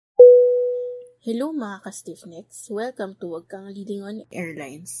Hello mga ka-stiffnecks! Welcome to Wag Kang Lilingon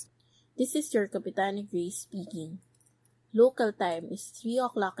Airlines. This is your Kapitana Grace speaking. Local time is 3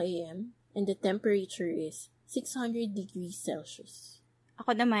 o'clock a.m. and the temperature is 600 degrees Celsius.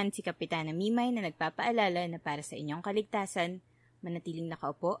 Ako naman si Kapitana Mimay na nagpapaalala na para sa inyong kaligtasan, manatiling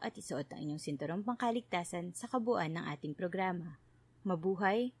nakaupo at isuot ang inyong sinturong pangkaligtasan sa kabuuan ng ating programa.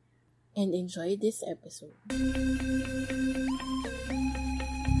 Mabuhay! And enjoy this episode.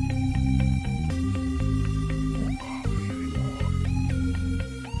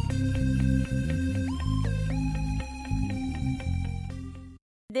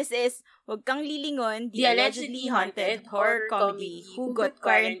 This is Wag Kang Lilingon, The Allegedly Haunted Horror Comedy Hugot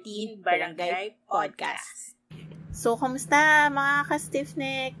Quarantine Barangay Podcast. So, kamusta mga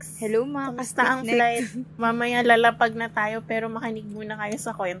ka-stiffnecks? Hello mga Kamusta ang flight? Mamaya lalapag na tayo pero makinig muna kayo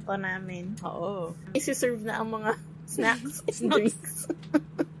sa kwento namin. Oo. Isi-serve na ang mga snacks and drinks.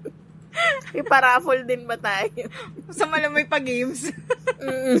 Iparaffle din ba tayo? Sa malamay pa games.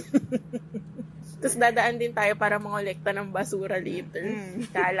 Tapos dadaan din tayo para mangolekta ng basura later.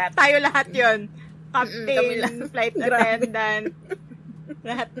 Kalat. Tayo lahat yon. Kami Captain, flight attendant,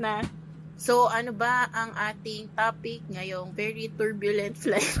 lahat na. So, ano ba ang ating topic ngayong very turbulent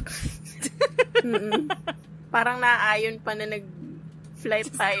flight? Parang naaayon pa na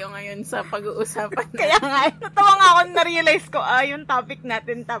nag-flight tayo ngayon sa pag-uusapan. Kaya nga, natawa nga ako na-realize ko, yung topic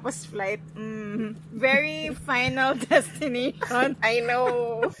natin tapos flight. Very final destination. I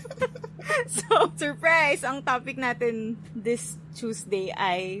know. So, surprise! Ang topic natin this Tuesday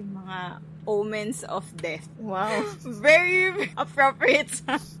ay mga omens of death. Wow. Very appropriate.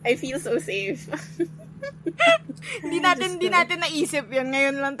 I feel so safe. Hindi natin naisip yun.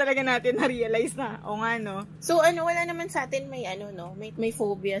 Ngayon lang talaga natin na-realize na. O nga, no? So, wala naman sa atin may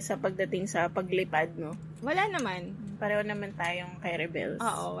phobia sa pagdating sa paglipad, no? Wala naman. Pareho naman tayong kay Rebels.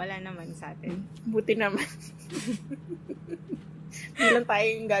 Oo, wala naman sa atin. Buti naman. Bilang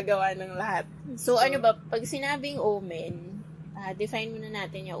tayong gagawa ng lahat. So, pag sinabing omen, define muna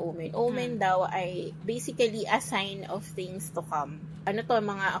natin yung omen. Omen daw ay basically a sign of things to come.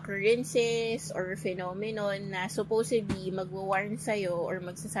 Mga occurrences or phenomenon na supposedly magwa-warn sa'yo or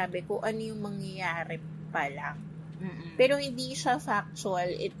magsasabi kung ano yung mangyayari pa lang. Pero hindi siya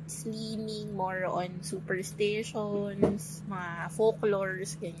factual. It's leaning more on superstitions, mga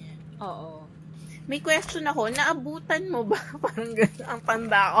folklores, ganyan. Oo. May question ako, naabutan mo ba? Parang gano'n ang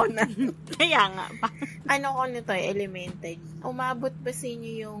tanda ko na. Kaya nga pa. Ko nito, elementary. Umabot ba sa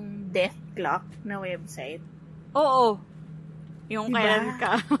inyo yung death clock na website? Oo. Yung diba? Kailan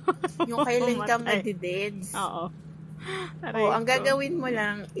ka. Yung kailan ka madideds. Oo. Ang gagawin mo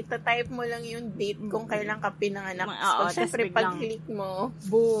lang, itatype mo lang yung date kung kailan ka pinanganak. So, syempre, pag-click mo,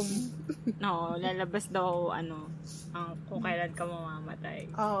 boom. No, lalabas daw, kung kailan ka mamamatay.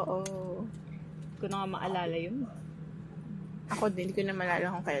 Oo. Hindi ko na nga maalala yun. Ako din, hindi ko na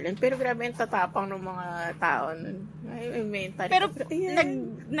maalala kung kailan. Pero grabe yung tatapang ng mga tao nun. Pero,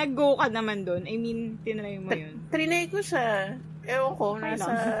 nag-go ka naman dun. I mean, tinry mo yun. Trinay ko siya. Ewan ko,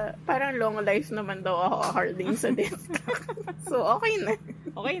 parang long life naman daw ako according sa death. So, okay na.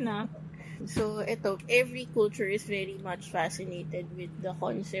 Okay na. So, every culture is very much fascinated with the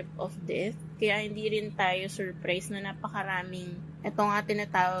concept of death. Kaya hindi rin tayo surprised na napakaraming, ito nga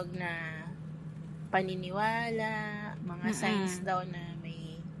tinatawag na paniniwala, mga signs daw na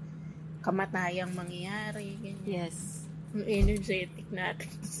may kamatayang mangyayari. Ganyan. Yes. Ang energetic natin.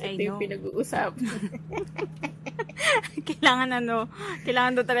 Ito yung pinag-uusapan. Kailangan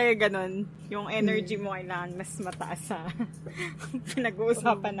daw talaga ganun. Yung energy mo kailangan mas mataas sa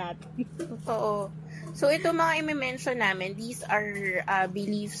pinag-uusapan natin. Totoo. So, ito mga i-mention namin, these are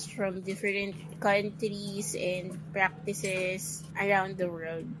beliefs from different countries and practices around the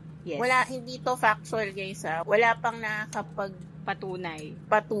world. Yes. Hindi to factual, guys, ha? Wala pang patunay.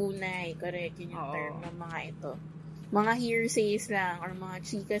 Correct, yun yung term ng mga ito. Mga hearsays lang or mga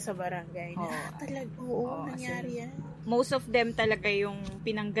chika sa barangay. Nangyari yan. Most of them talaga yung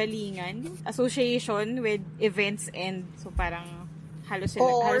pinanggalingan, association with events and so parang halos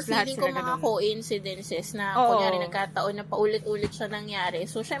lahat sila feeling ko mga coincidences na kunyari nagkataon na paulit-ulit siya nangyari.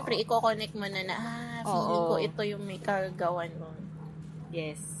 So, syempre, i-connect mo na feeling ko ito yung may kagawan mo.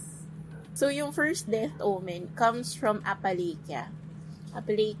 Yes. So, yung first death omen comes from Appalachia.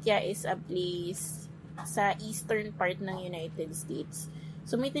 Appalachia is a place sa eastern part ng United States.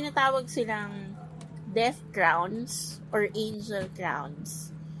 So, may tinatawag silang death crowns or angel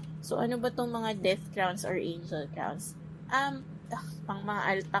crowns. So, ano ba tong mga death crowns or angel crowns? Pang mga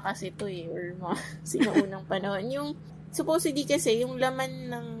alta kasi to or mga sinuunang panahon. Yung, supposedly kasi, yung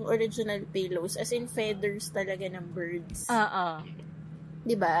laman ng original pillows, as in feathers talaga ng birds.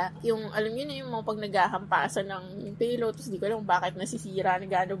 Diba? Yung, alam niyo na yung mga pag naghahampasan ng pillow, tapos di ko alam bakit nasisira, na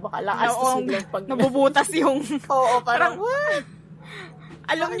gano'n ba kalakas, tapos biglang pag... nabubutas yung... Oo, parang,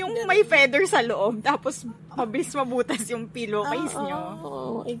 alam yung may feather sa loob, tapos mabilis mabutas yung pillowcase nyo.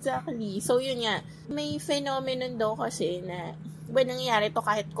 Oo, exactly. So, yun nga. May phenomenon daw kasi na, nangyayari to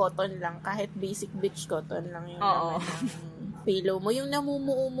kahit cotton lang, kahit basic beach cotton lang yung naman ng pillow mo. Yung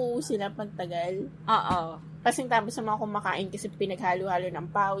namumuo sila pagtagal. Oo. Kasi tapos sa mga kumakain kasi pinaghalo-halo ng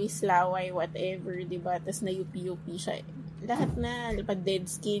pawis, laway, whatever, diba? Tapos na yupi-yupi siya. Lahat na, dead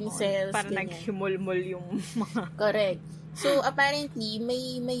skin cells. Parang naghimulmul yung mga... Correct. So, apparently,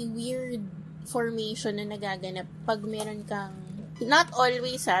 may weird formation na nagaganap pag meron kang, not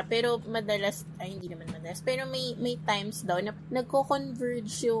always pero madalas, hindi naman madalas, pero may times daw na nagko-converge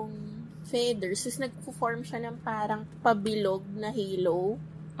yung feathers, tapos nagpo-form siya ng parang pabilog na halo.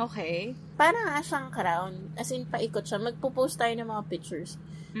 Okay. Parang siyang crown, as in paikot siya. Magpo-post tayo ng mga pictures.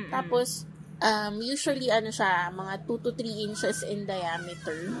 Mm-mm. Tapos, usually, siya, mga 2 to 3 inches in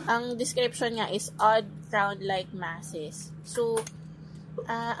diameter. Ang description nga is odd crown-like masses. So,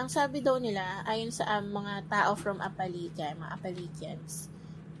 ang sabi daw nila, ayon sa mga tao from Apalika, mga Apalicians,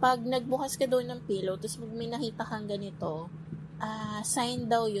 pag nagbukas ka daw ng pillow, tapos may nakita kang ganito, sign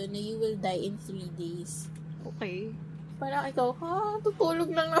daw yun na you will die in 3 days. Okay. Parang ikaw,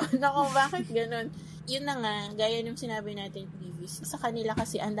 tutulog lang naman ako. Bakit ganun? Yun na nga, gaya nung sinabi natin previous, sa kanila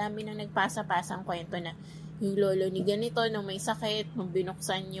kasi ang dami nang nagpasa-pasang kwento na yung lolo ni ganito, nung may sakit, nung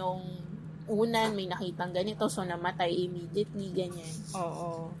binuksan yung unan, may nakitang ganito, so namatay immediately, ganyan.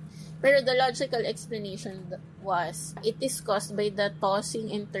 Oo. Pero the logical explanation was, it is caused by the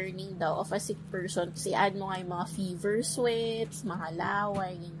tossing and turning daw of a sick person. Kasi add mo nga yung mga fever sweats, mga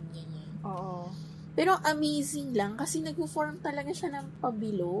laway, ganyan. Oo. Pero amazing lang kasi nag-form talaga siya ng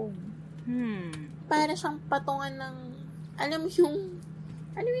pabilog. Para siyang patungan ng, alam yung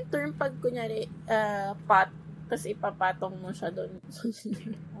term pag kunyari, pot, tapos ipapatong mo siya doon.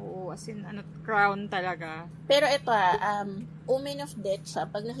 Oo, as in, crown talaga. Pero ito omen of death siya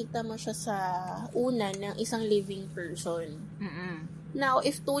pag nakita mo siya sa unan ng isang living person. Mm-mm. Now,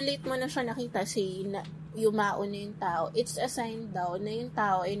 if too late mo na siya nakita yumaon na yung tao, it's a sign daw na yung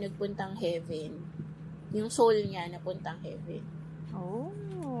tao ay nagpuntang heaven. Yung soul niya napuntang heaven. Oh.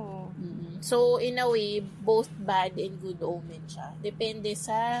 Mm-hmm. So, in a way, both bad and good omen siya. Depende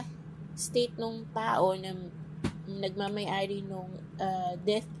sa state ng tao na nagmamay-ari nung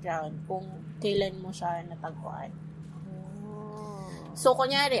death crown kung kailan mo siya natagpuan. So,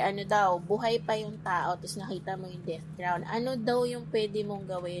 kunyari, buhay pa yung tao tapos nakita mo yung death crown. Ano daw yung pwede mong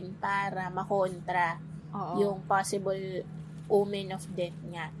gawin para makontra yung possible omen of death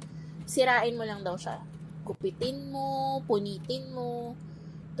nga? Sirain mo lang daw siya. Gupitin mo, punitin mo.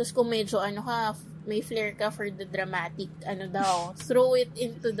 Tapos kung medyo may flair ka for the dramatic, throw it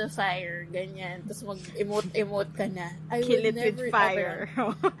into the fire, ganyan. Tapos mag-emote ka na. I Kill will it never, with fire.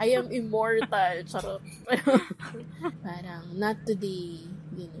 I am immortal. Charot. Parang, not today.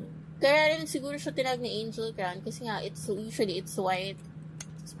 Ganyan. Kaya rin siguro siya tinag na angel crown kasi nga, usually it's white.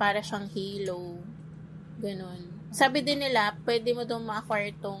 It's para siyang halo. Ganon. Sabi din nila, pwede mo daw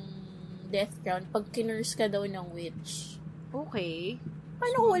ma-acquire tong death crown pag kinurse ka daw ng witch. Okay.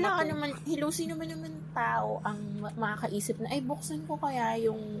 Paano wala ka naman, sino naman tao ang makakaisip na, ay, buksan ko kaya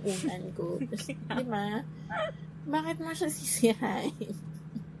yung unan ko. Tapos, di ba? Bakit mo siya sisirain?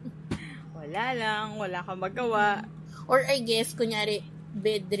 Wala kang magawa. Or I guess, kunyari,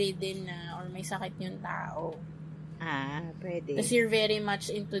 bedridden na, or may sakit yung tao. Pwede. Kasi you're very much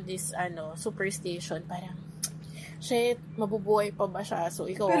into this, superstition. Parang, shit, mabubuhay pa ba siya? So,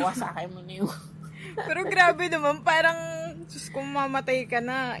 ikaw, wawasakin mo na yung... Pero grabe naman, parang, kung mamatay ka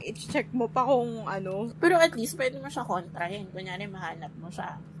na, i-check mo pa kung ano. Pero at least, pwede mo siya kontrahin. Kunyari, mahanap mo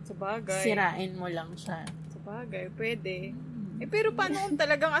siya. Sabagay. Sirain mo lang siya. Sabagay, pwede. Pero paano kung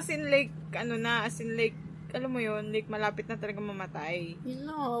talagang alam mo yun, malapit na talaga mamatay? Yun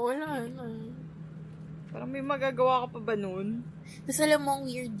na, wala na. Parang may magagawa ka pa ba nun? Tapos alam mo, ang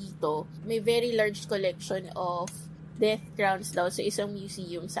weird dito, may very large collection of death crowns daw sa isang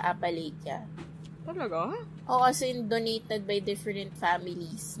museum sa Apalika. Talaga? O kasi donated by different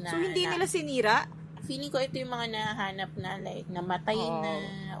families. So, hindi nila sinira? Feeling ko ito yung mga nahanap na like, namatay na,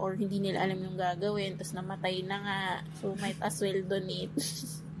 or hindi nila alam yung gagawin, tapos namatay na nga. So, might as well donate.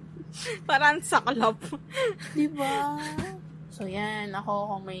 Parang saklap. Diba? So, yan.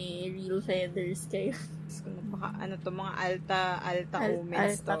 Ako, kung may real feathers kayo. Baka, mga alta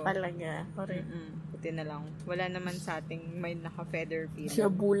omens to. Alta talaga. Correct. Buti na lang. Wala naman sa ating may naka-feather pillow. Siya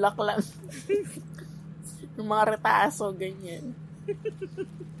bulak lang. Yung mga retaso, ganyan.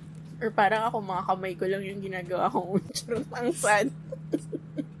 Or parang ako, mga kamay ko lang yung ginagawa kong charot. Ang sad.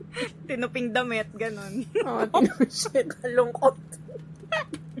 Tinuping damit, ganun. Oo, tinuping kalungkot.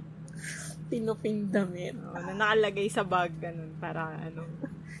 Tinuping damit. Na nakalagay sa bag, ganun. Para ano.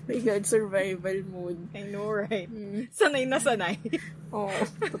 My God, survival mode. I know, right? Sanay na sanay. Oo,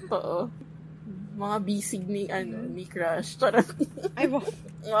 totoo. Mga bisig ni crush. Charot. Ay, wow.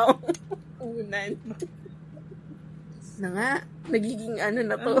 Wow. Unan. Na nga, nagiging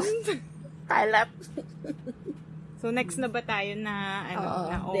na to. Kalat. So, next na ba tayo na,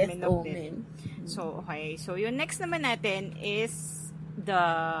 na omen of death? So, okay. So, yung next naman natin is the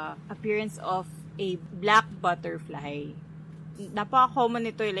appearance of a black butterfly. Napaka-common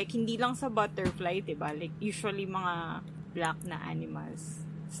ito. Like, hindi lang sa butterfly, diba? Like, usually mga black na animals.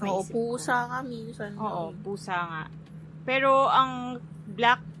 Oo, pusa nga minsan. Oo, pusa nga. Pero, ang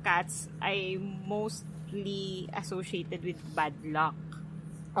black cats ay mostly associated with bad luck.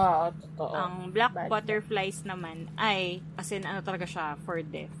 Oo, totoo. Ang black butterflies naman ay, as in, talaga siya, for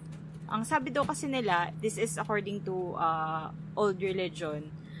death. Ang sabi daw kasi nila, this is according to old religion,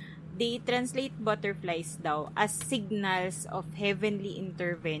 they translate butterflies daw as signals of heavenly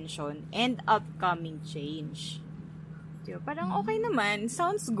intervention and upcoming change. Diba? Parang okay naman.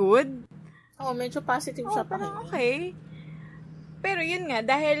 Sounds good. Oo, medyo positive siya pa. Parang okay. Pero yun nga,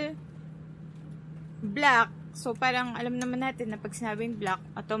 dahil black, so parang alam naman natin na pag sinabing black,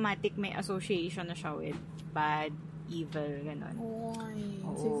 automatic may association na siya with bad, evil, gano'n. Ay,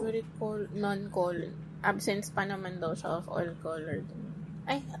 favorite non-color. Absence pa naman daw siya of all color.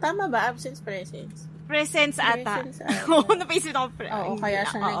 Ay, tama ba? Absence, presence? Presence ata. Oo, napaisip ako. Oo, kaya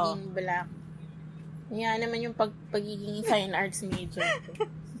siya naging black. Yan naman yung pagiging fine arts major.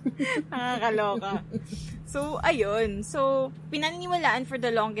 Nakakaloka. So, ayun. So, pinaniniwalaan for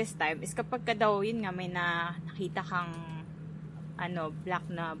the longest time is kapag ka daw, yun nga, may nakita kang black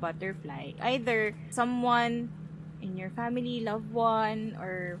na butterfly. Either someone in your family, loved one,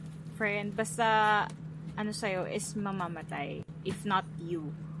 or friend, basta sa'yo is mamamatay. If not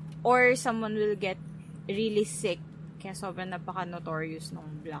you. Or someone will get really sick kaya sobrang napaka-notorious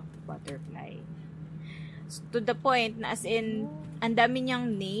ng black butterfly. So, to the point na as in, ang dami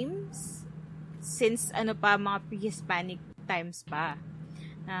niyang names since mga pre-Hispanic times pa.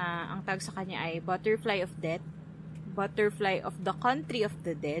 Na ang tawag sa kanya ay butterfly of death, butterfly of the country of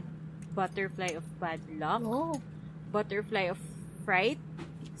the dead, butterfly of bad luck, butterfly of fright.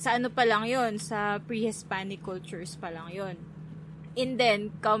 Sa pa lang yon, sa pre-Hispanic cultures pa lang yon. And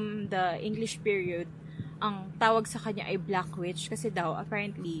then, come the English period, ang tawag sa kanya ay Black Witch kasi daw,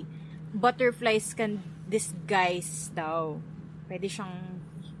 apparently, butterflies can disguise daw. Pwede siyang,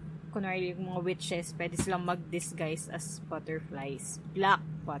 kunwari yung mga witches, pwede silang mag-disguise as butterflies. Black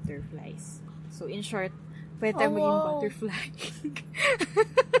butterflies. So, in short, pwede tayo maging butterfly.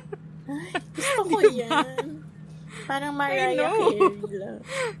 Gusto ko yan. Parang Mariah Carey lang.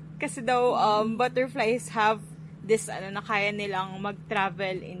 Kasi daw, butterflies have this, na kaya nilang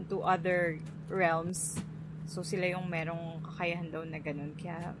mag-travel into other realms. So, sila yung merong kakayahan daw na ganun.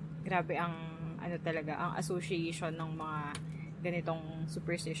 Kaya, grabe ang, talaga, ang association ng mga ganitong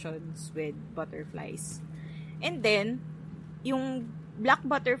superstitions with butterflies. And then, yung black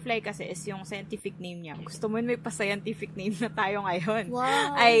butterfly kasi is yung scientific name niya. Gusto mo may pa-scientific name na tayo ngayon.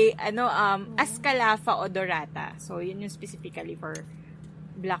 Wow. Ay, Ascalapha odorata. So, yun yung specifically for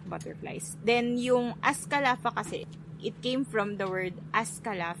black butterflies. Then, yung Ascalapha kasi, it came from the word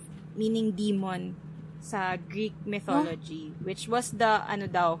Ascalaph, meaning demon sa Greek mythology, which was the,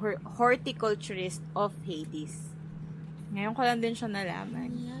 horticulturist of Hades. Ngayon ko lang din siya nalaman.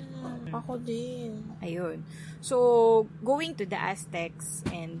 Yeah, ako din. Ayun. So, going to the Aztecs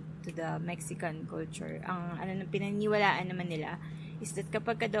and to the Mexican culture, ang pinaniniwalaan naman nila is that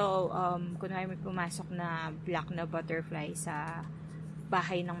kapag daw, kunwari may pumasok na black na butterfly sa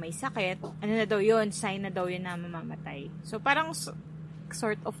bahay ng may sakit, na daw yun, sign na daw yun na mamamatay. So, parang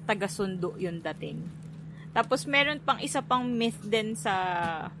sort of taga-sundo yun dating. Tapos, meron pang isa pang myth din sa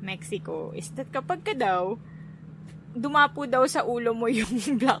Mexico is that kapag ka daw, dumapo daw sa ulo mo yung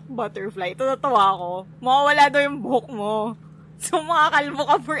black butterfly. Totoo ko. Mawawala daw yung buhok mo. So, makakalbo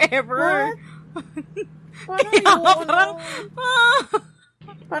ka forever.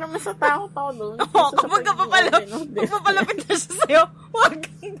 Parang masatakot ako doon. Kapag papalapit na siya sa'yo, huwag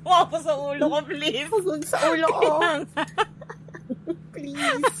kang dumapo sa ulo ko, please. Huwag sa ulo ko.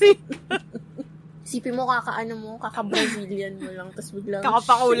 Please. Isipin mo, kaka-Brazilian mo lang, tapos biglang,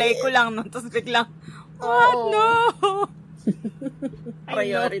 kakapakulay ko lang, no? Tapos biglang, what? No!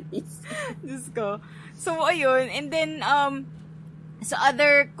 Priorities. Diyos ko. So, ayun. And then, sa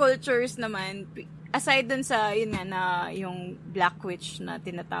other cultures naman, aside dun sa, yun nga, na yung Black Witch na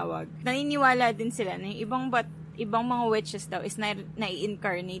tinatawag, naniniwala din sila na yung ibang mga witches daw is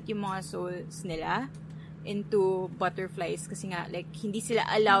na-incarnate yung mga souls nila into butterflies kasi nga, like, hindi sila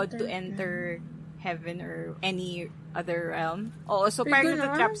allowed to enter heaven or any other realm. Oo, so parang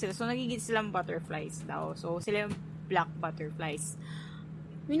natatrap sila. So, nagiging silang butterflies daw. So, sila yung black butterflies.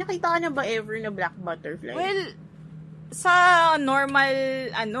 May nakita ka na ba ever na black butterfly? Well, sa normal,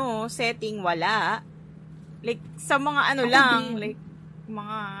 setting, wala. Like, sa mga lang, like,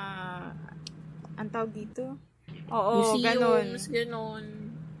 mga, ang tawag dito? Oo, museums,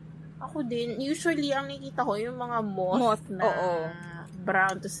 ganon. Ako din, usually, ang nakikita ko, yung mga moth na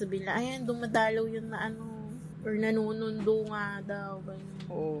brown, tapos sabihin na, ayan, dumadalaw yun na or nanunundo nga daw, ganyan.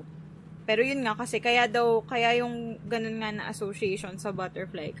 Oo. Pero yun nga, kasi kaya yung ganun nga na association sa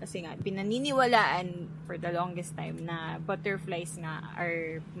butterfly, kasi nga, pinaniniwalaan for the longest time na butterflies nga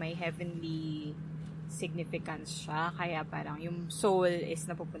are may heavenly significance siya, kaya parang yung soul is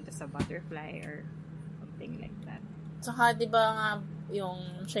napupunta sa butterfly or something like that. Saka, di ba nga,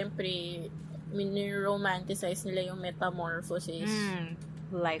 yung, syempre, romanticize nila yung metamorphosis.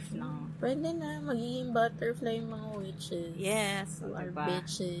 Life na. Pwede na, magiging butterfly yung mga witches. Yes. Who are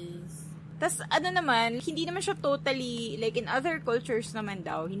bitches. Tas, naman, hindi naman siya totally, like, in other cultures naman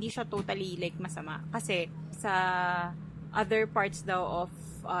daw, hindi siya totally, like, masama. Kasi, sa other parts daw of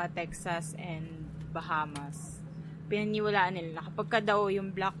Texas and Bahamas, pinaniwalaan nila na kapag ka daw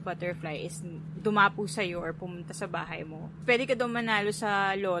yung black butterfly is dumapo sa'yo or pumunta sa bahay mo, pwede ka daw manalo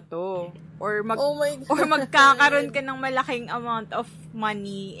sa loto. Or magkakaroon ka ng malaking amount of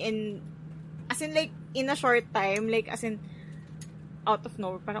money as in, like, in a short time, like, as in, out of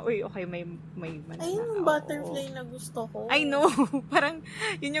nowhere, parang, uy, okay, may manana. Ayun yung butterfly na gusto ko. I know. Parang,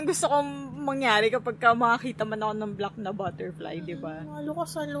 yun yung gusto kong mangyari kapag ka makakita man ako ng black na butterfly, di ba? Malo ka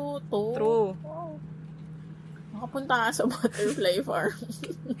sa loto. True. Wow. Makapunta ka sa butterfly farm.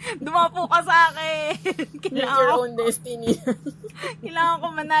 Dumapo ka sa akin. Make your own destiny. Kailangan ko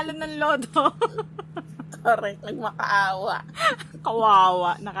manalo ng loto. Correct. Nagmakaawa.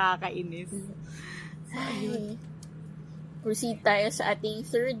 Kawawa. Nakakainis. Ay. Proceed tayo sa ating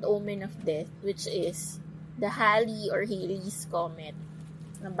third omen of death, which is the Halley or Halley's Comet.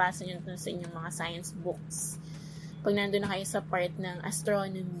 Nabasa nyo ito sa inyong mga science books. Pag nandun na kayo sa part ng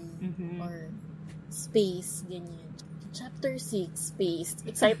astronomy or space, ganyan. Chapter 6, space.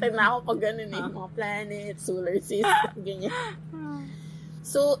 Excited na ako pag ganun mga planets, solar system, ganyan.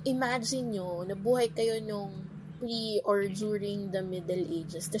 So, imagine nyo, nabuhay kayo nung pre or during the Middle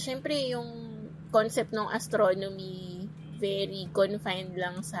Ages. Tapos, syempre, yung concept ng astronomy very confined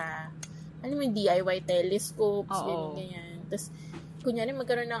lang sa DIY telescopes, ganyan. Tapos, kunyari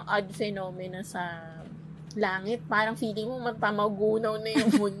magkaroon ng odd phenomena sa langit, parang feeling mo matamagunaw na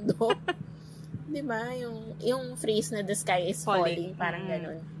yung mundo. Diba? Yung phrase na the sky is falling, parang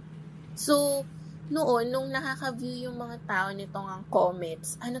ganun. So, noon, nung nakaka-view yung mga tao nitong ang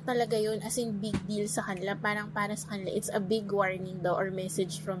comets, talaga yun, as in big deal sa kanila, parang para sa kanila, it's a big warning daw or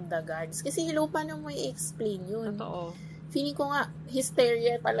message from the gods. Kasi paano mo i-explain yun? Totoo. Feeling ko nga,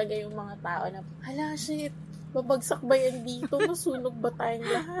 hysteria talaga yung mga tao na, hala, shit, babagsak ba yan dito? Masunog ba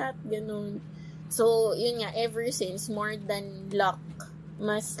tayong lahat? Ganun. So, yun nga, ever since, more than luck,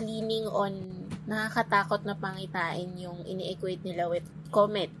 mas leaning on nakakatakot na pangitain yung ini-equate nila with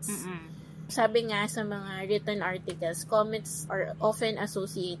comets. Sabi nga sa mga written articles, comets are often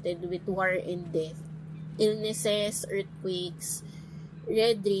associated with war and death, illnesses, earthquakes,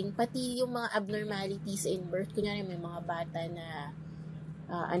 red rain, pati yung mga abnormalities in birth. Kunyari, may mga bata na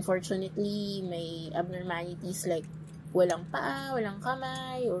unfortunately, may abnormalities like walang paa, walang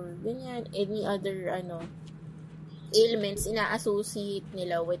kamay, or ganyan, any other ailments ina-associate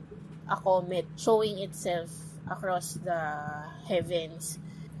nila with a comet showing itself across the heavens.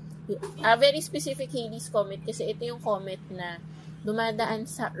 A very specific Halley's Comet kasi ito yung comet na dumadaan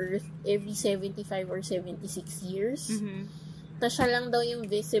sa Earth every 75 or 76 years. Tapos siya lang daw yung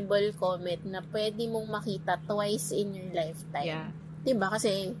visible comet na pwede mong makita twice in your lifetime. Yeah. Diba?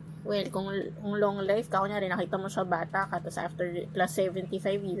 Kasi, well, kung long life ka, kunyari nakita mo siya bata ka, tapos after plus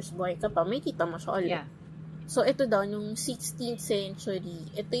 75 years, buhay ka pa, may kita mo siya ulit. Yeah. So, ito daw, nung 16th century,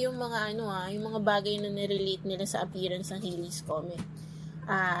 ito yung mga yung mga bagay na nirelate nila sa appearance ng Halley's Comet.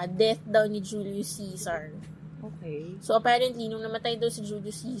 Death daw ni Julius Caesar. Okay. So, apparently, nung namatay daw si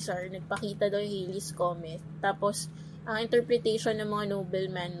Julius Caesar, nagpakita daw yung Halley's Comet. Tapos, ang interpretation ng mga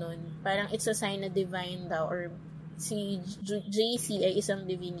nobleman nun, parang it's a sign na divine daw, or si JC ay isang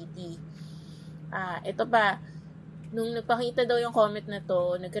divinity. Ito pa, nung nagpakita daw yung comet na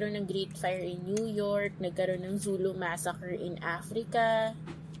to, nagkaroon ng Great Fire in New York, nagkaroon ng Zulu Massacre in Africa,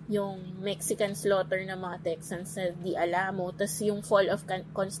 yung Mexican slaughter ng mga Texans sa Di Alamo, tas yung fall of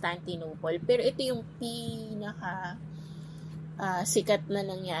Constantinople. Pero ito yung pinaka sikat na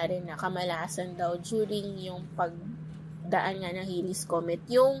nangyari na kamalasan daw during yung pagdaan nga ng Halley's Comet,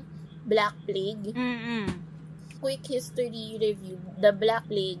 yung Black Plague. Quick history review. The Black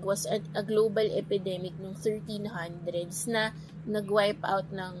Plague was a global epidemic noong 1300s na nag-wipe out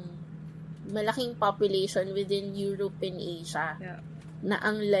ng malaking population within Europe and Asia. Yeah. Na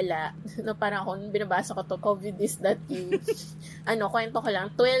ang lala, na parang ako, binabasa ko to, COVID is that you. Kwento ko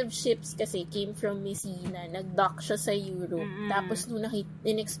lang, 12 ships kasi came from Messina, nag-dock siya sa Europe. Tapos nung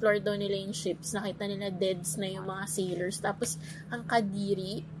in-explore daw nila yung ships, nakita nila deads na yung mga sailors. Tapos ang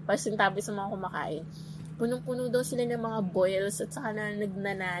kadiri, pasintabi sa mga kumakain, punong-puno daw sila ng mga boils at saka na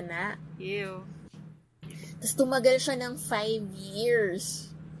nagnanana. Ew. Tapos tumagal siya ng 5 years.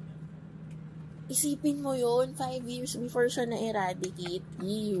 Isipin mo yun, 5 years before siya na-eradicate.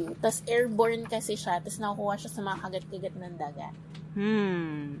 Ew. Tapos airborne kasi siya, tapos nakukuha siya sa mga kagat-kagat ng dagat.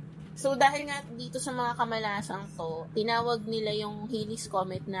 So, dahil nga dito sa mga kamalasang to, tinawag nila yung Halley's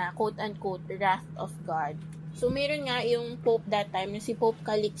Comet na quote-unquote Wrath of God. So, meron nga yung Pope that time na si Pope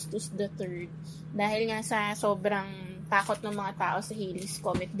Calixtus III. Dahil nga sa sobrang takot ng mga tao sa Halley's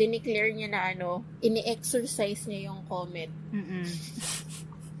Comet, dineclare niya na ini-exorcise niya yung comet.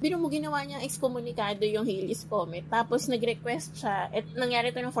 Pero mo ginawa niya excommunicado yung Halley's Comet. Tapos nag-request siya,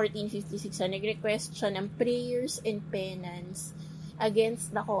 nangyari ito noong 1456, nag-request siya ng prayers and penance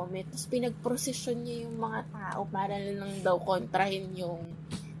against the comet. Tapos pinag-procession niya yung mga tao para lang daw kontrahin yung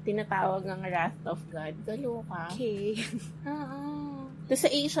tinatawag ng Wrath of God. Galoka. Okay. Tapos sa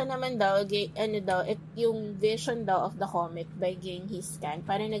Asia naman daw, yung vision daw of the comet by Genghis Khan,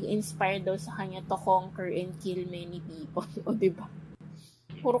 para nag-inspire daw sa kanya to conquer and kill many people. O, diba?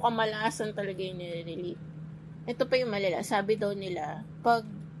 Puro kamalasan talaga yung nire-relate. Ito pa yung malala. Sabi daw nila, pag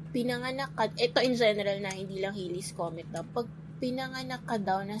pinanganak ka, ito in general na hindi lang Halley's Comet daw, pag pinanganak ka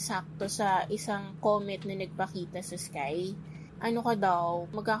daw na sakto sa isang comet na nagpakita sa sky, ka daw,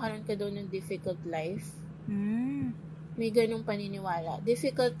 magkakaroon ka daw ng difficult life. May ganung paniniwala.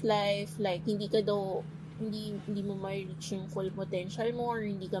 Difficult life, like, hindi mo ma-reach yung full potential mo or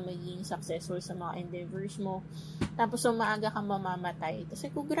hindi ka magiging successful sa mga endeavors mo. Tapos, maaga ka mamamatay.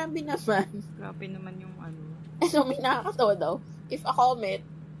 Kasi kung grabe naman. Grabe naman yung May nakakatawa daw. If a comet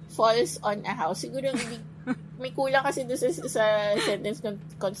falls on a house, siguro may kulang kasi doon sa sentence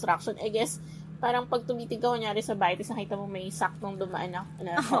construction. I guess, parang pag tumitig ka, kunyari sa bahay, tapos nakita mo may saktong dumaan na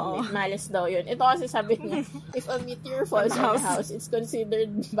comet. Malas daw yun. Ito kasi sabi niya, if a meteor falls on a house, it's considered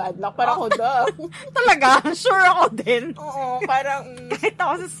bad luck. Parang ako daw. Talaga? Sure ako din. Oo, parang kahit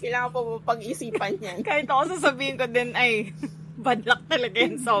ako kailangan pa mo pag-isipan yan. Kahit ako sasabihin ko din, ay, bad luck talaga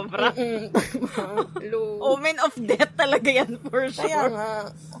yan, sobra. Omen of death talaga yan, for sure. Kaya nga,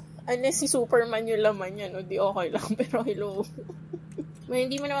 unless si Superman yung laman yan, o di okay lang, pero hello.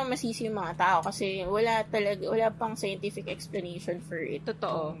 Hindi mo naman masisi yung mga tao kasi wala pang scientific explanation for it.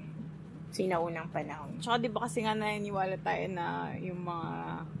 Totoo. Sinaunang panahon. Tsaka diba kasi nga naniniwala tayo na yung mga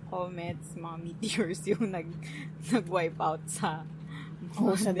comets, mga meteors yung nag-wipe out sa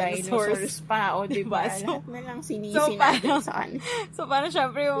sa dinosaurs pa. O diba? So, lahat na lang sinisi natin sa kanila. So parang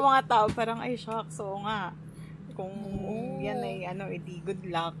syempre yung mga tao parang ay shucks, so nga. Kung yan ay edi good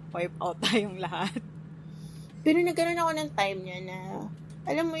luck, wipe out tayong lahat. Pero nagkaroon ako ng time niya na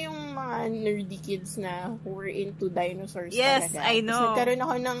alam mo yung mga nerdy kids na who were into dinosaurs yes, talaga. I know. Tapos nagkaroon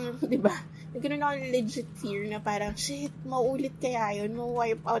ako ng, di ba? Nagkaroon ako ng legit fear na parang, shit, maulit kaya yun?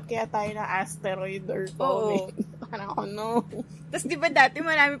 Wipe out kaya tayo ng asteroid or comet? Parang ako, no. Tapos di ba dati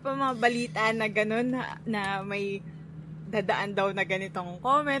marami pa mga balita na gano'n na may dadaan daw na ganitong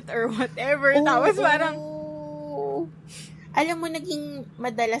comet or whatever. Tapos parang, alam mo, naging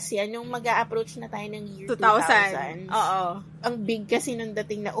madalas yan nung mag-a-approach na tayo ng year 2000. Oo. Ang big kasi nung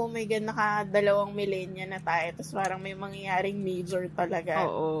dating na, oh my God, naka-2 millennia na tayo. Tapos parang may mangyayaring major talaga.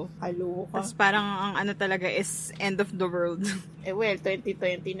 Oo. Halo ka. Tapos parang ang talaga is end of the world. Well,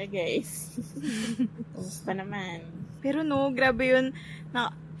 2020 na guys. Kumusta naman? Pero no, grabe yun.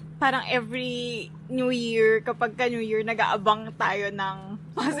 Na, parang every New Year, kapag ka New Year, nag-aabang tayo ng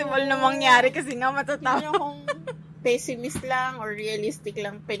possible na mangyari kasi nga matatawa. Hindi akong pessimist lang or realistic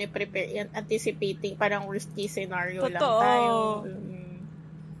lang piniprepare yan, anticipating parang worst case scenario. Totoo lang tayo.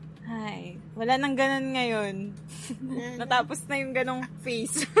 Ay, wala nang ganun ngayon. Natapos na yung ganong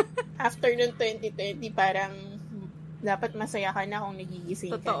phase. After nung 2020, parang dapat masaya ka na kung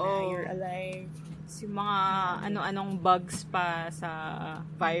nagigising ka na, you're alive. Yung mga ano-anong bugs pa sa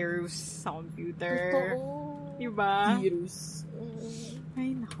virus sa computer. Totoo. Diba? Virus.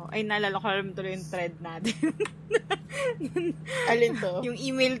 Ay, nako. ako. Ay, naalala ko alam tuloy yung thread natin. Alin to? Yung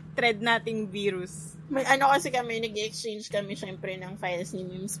email thread nating virus. May ano kasi kami, nag-exchange kami syempre ng files ni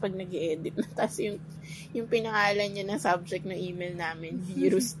Mims pag nag-edit na. Tapos yung pinangalan niya ng subject ng email namin,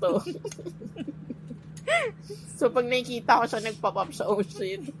 virus to. So pag nakikita ko siya, nagpop up siya, oh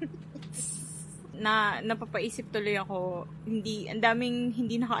shit. Napapaisip tuloy ako, ang daming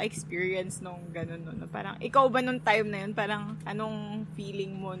hindi naka-experience nung ganun, no? Parang, ikaw ba nung time na yun, parang, anong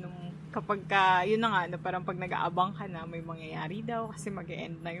feeling mo nung kapag yun na nga, parang pag nag-aabang ka na, may mangyayari daw kasi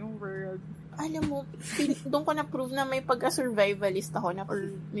mag-e-end na yung world. Alam mo, doon ko na-prove na may pagka-survivalist ako na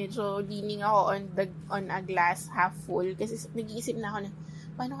or medyo leaning ako on a glass half full kasi nag-iisip na ako na,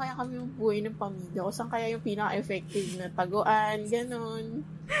 paano kaya kami yung buhay ng pamilya ko? Saan kaya yung pinaka-effective na taguan? Ganon.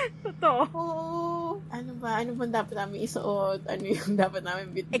 Totoo. Oo. Ano ba dapat namin isuot? Ano yung dapat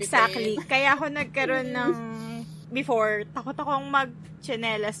namin bitbitin? Exactly. Kaya ako nagkaroon ng before, takot akong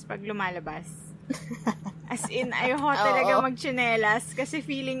mag-chinelas pag lumalabas. As in, ayoko talaga mag-chinelas kasi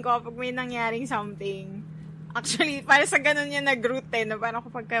feeling ko pag may nangyaring something, actually, para sa ganun yung nag-root na parang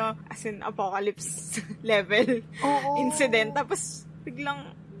kapag as in apocalypse level incident, tapos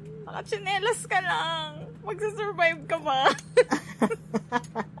biglang naka-chinelas ka lang, magsasurvive ka ba?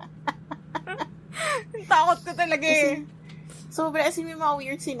 Takot ko talaga eh. Sobra, as in, may mga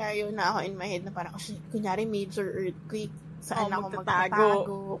weird scenario na ako in my head na parang, kunyari major earthquake, saan ako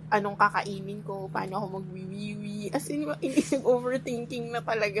magtatago, anong kakainin ko, paano ako magwiwiwi, as in, inisip overthinking na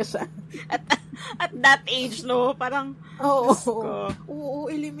talaga siya. At that age, no, parang, oo,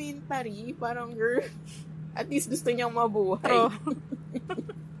 elementary, parang girl, at least gusto niyang mabuhay.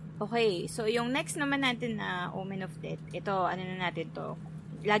 Okay, so yung next naman natin na Omen of Death, ito, ano na natin to,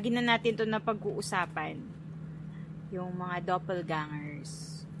 lagi na natin to na pag-uusapan, yung mga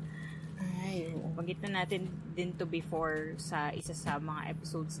doppelgangers. Ay, banggit na natin din to before sa isa sa mga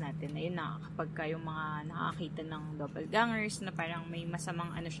episodes natin. Ayun na, kapag yung mga nakakita ng doppelgangers na parang may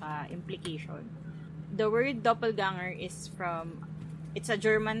masamang implication. The word doppelganger is it's a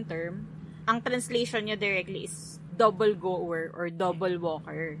German term. Ang translation niya directly is double goer or double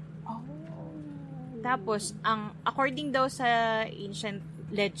walker. Oh. Tapos, according daw sa ancient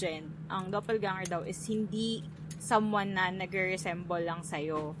legend, ang doppelganger daw is hindi someone na nag-resemble lang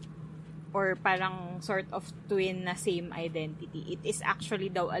sa'yo or parang sort of twin na same identity. It is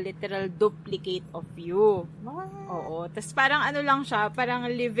actually daw a literal duplicate of you. What? Oo. Tapos parang ano lang siya, parang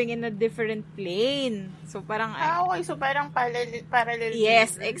living in a different plane. So parang... okay. So parang parallel.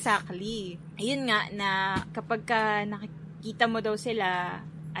 Yes, exactly. Ayun nga na kapag nakikita mo daw sila,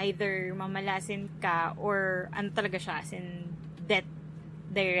 either mamalasin ka or ano talaga siya, as in death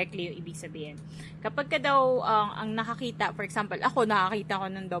directly yung ibig sabihin. Kapag ka daw ang nakakita, for example, ako nakakita ko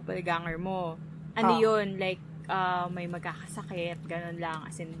ng doppelganger mo. Ano yun? Like, may magkakasakit, ganun lang,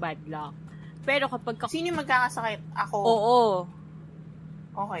 as in bad luck. Pero kapag sino yung magkakasakit? Ako? Oo.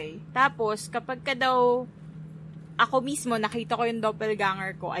 Okay. Tapos, kapag ka daw ako mismo, nakita ko yung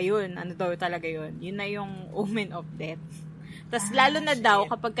doppelganger ko, ayun, ano daw talaga yun. Yun na yung omen of death. Tapos, lalo na daw,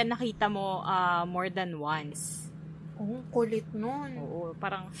 kapag ka nakita mo more than once. Oh, kulit nun. Oo,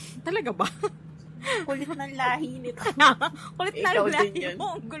 parang, talaga ba? Kulit ng lahi nito. Kulit ng lahi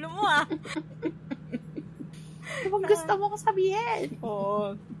mo. Gulo mo Diba gusto mo ko sabihin?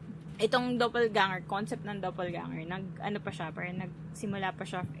 Oo. Itong doppelganger, concept ng doppelganger, parang nagsimula pa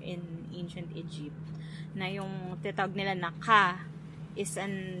siya in ancient Egypt, na yung titawag nila na ka is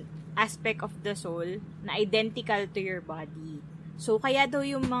an aspect of the soul na identical to your body. So, kaya daw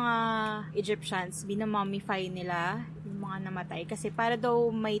yung mga Egyptians, binamumify nila yung mga namatay kasi para daw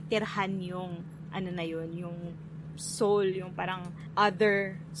may tirhan yung, yung soul, yung parang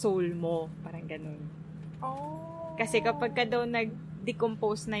other soul mo. Parang ganun. Oh. Kasi kapag ka daw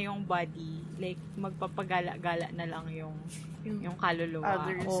nag-decompose na yung body, like, magpapagala-gala na lang yung kaluluwa.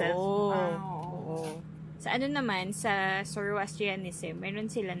 Other self. Oo. Sa sa Zoroastrianism, meron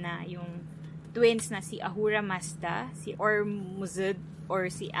sila na yung twins na si Ahura Mazda, si Ormuzd,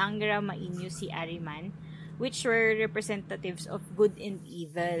 or si Angra Mainyu, si Ahriman, which were representatives of good and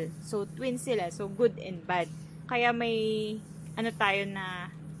evil. So, twins sila. So, good and bad. Kaya may, tayo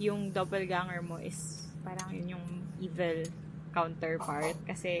na yung doppelganger mo is parang yun yung evil counterpart.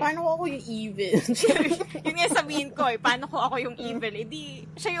 Kasi, paano ako yung evil? yun nga sabihin ko paano ko ako yung evil? Di,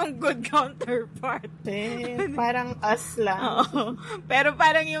 siya yung good counterpart. Parang us lang. Oo. Pero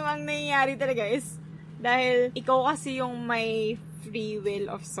parang yung ang nangyayari talaga is, dahil ikaw kasi yung may free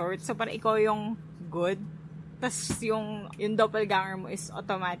will of sorts. So, parang ikaw yung good. Tapos yung doppelganger mo is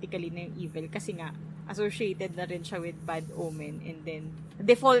automatically na yung evil. Kasi nga, associated na rin siya with bad omen, and then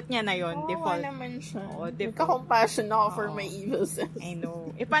default niya na yon, default. Naman siya. Oo, default. Nagka-compassion ako for my evil self. I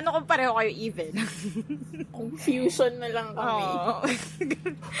know. Paano kung pareho kayo evil? Confusion na lang kami. Oo.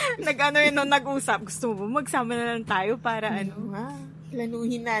 Nag-usap. Gusto mo ba magsama na lang tayo para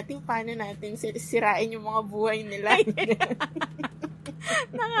Planuhin natin paano natin sirain yung mga buhay nila.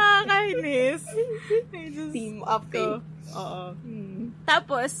 Nakakainis. Team up Oo.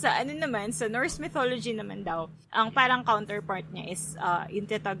 Tapos, sa Norse mythology naman daw, ang parang counterpart niya is yung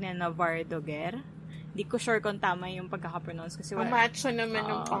tinatawag na Vardoger. Hindi ko sure kung tama yung pagkaka-pronounce kasi macho naman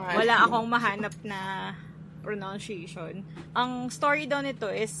yung pangalan. Wala akong mahanap na pronunciation. Ang story daw nito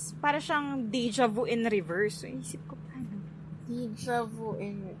is para siyang deja vu in reverse. So, isip ko paano? Deja vu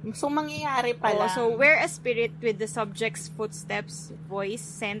in... So, mangyayari pala. So, where a spirit with the subject's footsteps, voice,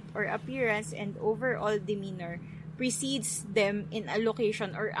 scent, or appearance, and overall demeanor precedes them in a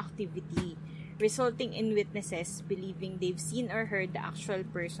location or activity, resulting in witnesses believing they've seen or heard the actual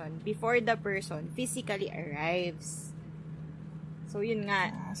person before the person physically arrives. So, yun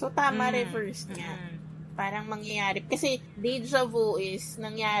nga. So, tama reverse niya. Parang mangyayari. Kasi, deja vu is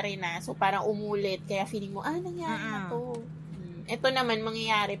nangyari na. So, parang umulit. Kaya feeling mo, nangyari na to. Ito naman,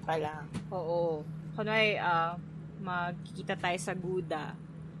 mangyayari pa lang. Oo. Kunwari, magkikita tayo sa Guda.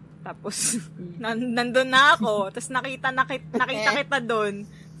 Tapos, nandun na ako. Tapos, nakita kita doon.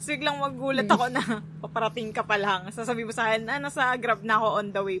 Tapos, biglang magulat ako na paparating ka pa lang. Sasabi mo sa akin, nasa Grab na ako,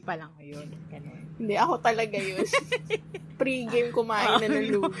 on the way pa lang. Ayun. Ganun. Hindi, ako talaga yun. Pre-game kumain na ng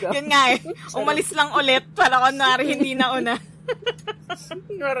lugaw. Yun nga eh. Umalis lang ulit para kunwari hindi na una.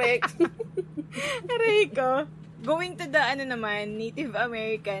 Correct. Aray ko. Going to the Native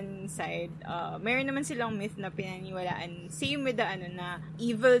American side, meron naman silang myth na pinaniwalaan. Same with the na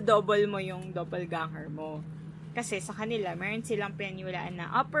evil double mo yung doppelganger mo. Kasi sa kanila, meron silang pinaniwalaan na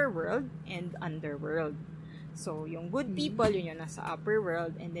upper world and underworld. So, yung good people, yun nasa upper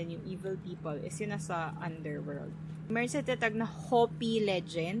world, and then yung evil people is yun nasa underworld. Meron sa tatag na Hopi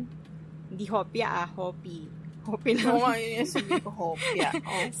legend. Hindi Hopia, Hopi. Hopi lang. Oo, yun sabi ko, Hopia.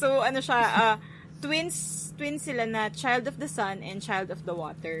 So, siya, twins sila na child of the sun and child of the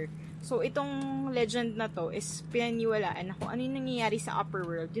water. So, itong legend na to is pinaniwalaan na kung ano yung nangyayari sa upper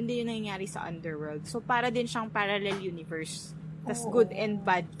world, yun din yung nangyayari sa underworld. So, para din siyang parallel universe. Tas good and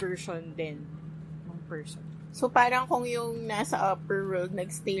bad version din ng person. So, parang kung yung nasa upper world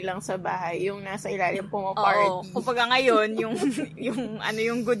nagstay lang sa bahay, yung nasa ilalim pumaparty. Oo. Kumbaga ngayon, yung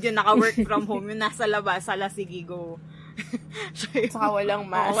good yung naka-work from home, yung nasa labas, sige, go. Saka walang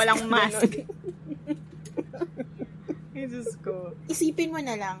mask. Walang mask. Jesus ko. Isipin mo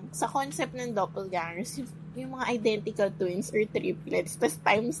na lang, sa concept ng doppelgangers, yung mga identical twins or triplets, tas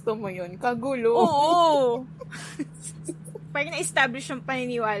times 2 mo yun, kagulo. Oo! Parang na-establish yung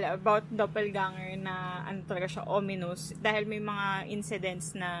paniniwala about doppelganger na talaga siya, ominous, dahil may mga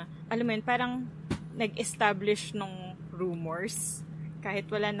incidents na, alam mo yun, parang nag-establish ng rumors,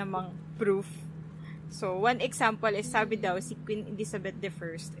 kahit wala namang proof. So, one example is, sabi daw, si Queen Elizabeth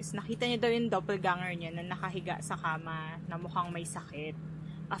I is nakita niya daw yung doppelganger niya na nakahiga sa kama na mukhang may sakit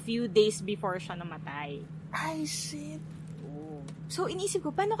a few days before siya namatay. Ay, shit. Oh. So, inisip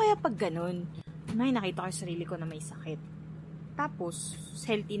ko, paano kaya pag ganun? May nakita ko yung sarili ko na may sakit. Tapos,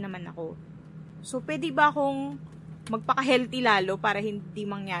 healthy naman ako. So, pwede ba akong magpaka-healthy lalo para hindi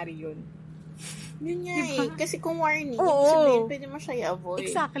mangyari yun? Yun nga diba? Kasi kung warning, sabihin, pwede mo siya i-avoid.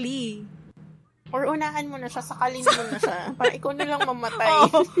 Exactly. Or unahan mo na siya, sakalin mo na siya. Para ikaw na lang mamatay.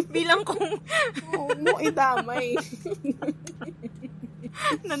 Oo, bilang kung... Oo, mo idamay.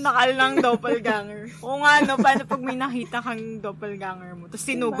 Nanakal ng doppelganger. Oo nga, paano pag may nakita kang doppelganger mo, tapos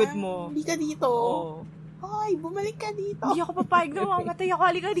sinugod mo. Hindi ka dito. Oo. Ay, bumalik ka dito. Hindi ako papayag na mamatay ako.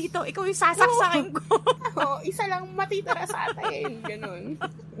 Halika dito. Ikaw yung sasaksakin ko. Isa lang matitira sa atin. Ganun.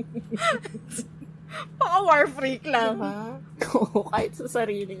 Paka-war freak lang. Diba? Oo, kahit sa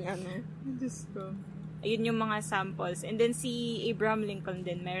sariling Diyos ko. Ayun yung mga samples. And then si Abraham Lincoln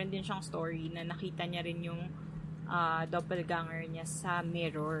din, meron din siyang story na nakita niya rin yung doppelganger niya sa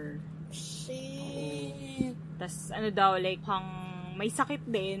mirror. Shit. Tas daw, like, may sakit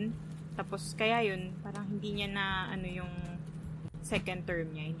din. Tapos kaya yun, parang hindi niya na yung second term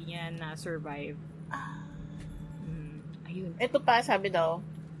niya, hindi niya na survive. Ayun. Ito pa, sabi daw,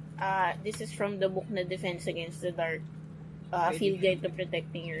 this is from the book na Defense Against the Dark, Field Guide to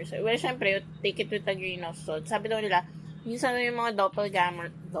Protecting Yourself. Well, syempre, take it with a grain of salt. Sabi daw nila, Minsan yung mga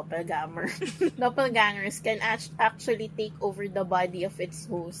doppelgangers can actually take over the body of its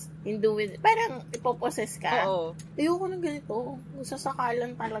host and do with, parang ipoposes ka. Oo. Ayoko ng ganito.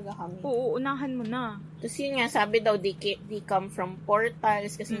 Sasakalan talaga kami. Oo, unahan mo na. Tapos yun nga, sabi daw, they come from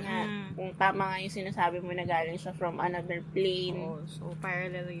portals kasi nga, kung tama nga yung sinasabi mo na galing siya from another plane. Oo, so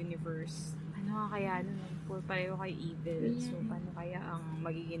parallel universe. Ano kaya nun? Pareho kay evil. So, paano kaya ang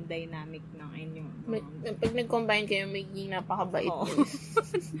magiging dynamic ng inyong... Pag nag-combine kayo, magiging napakabait. Oo,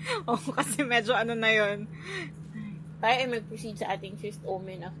 kasi medyo ano na yun. Tayo ay mag-proceed sa ating fifth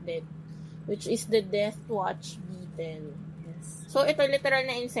omen of death, which is the Death Watch Beetle. Yes. So, ito literal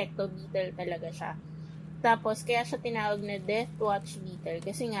na insekto, beetle talaga siya. Tapos, kaya siya tinawag na Death Watch Beetle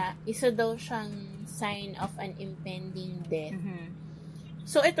kasi nga, isa daw siyang sign of an impending death. Mm-hmm.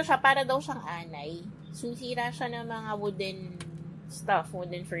 So, ito siya, para daw siyang anay. Sumisira siya ng mga wooden stuff,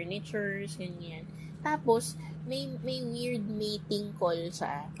 wooden furnitures, ganyan. Tapos, may weird mating call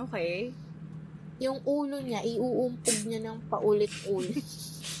siya. Okay. Yung ulo niya, iuumpog niya ng paulit-ulit.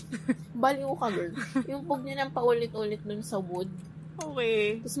 Baliw ka, girl. Iuumpog niya ng paulit-ulit dun sa wood.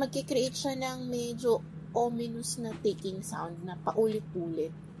 Okay. Tapos, magkikreate siya ng medyo ominous na ticking sound na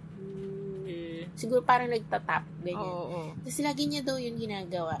paulit-ulit. Siguro parang nagtatap, ganyan. Oo. Tapos lagi niya daw yun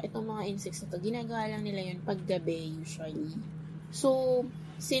ginagawa. Itong mga insects na to, ginagawa lang nila yun paggabi usually. So,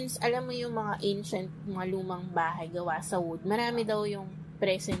 since alam mo yung mga ancient, mga lumang bahay gawa sa wood, marami daw yung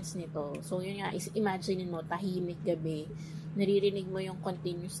presence nito. So, yun nga, imagine mo, tahimik gabi, naririnig mo yung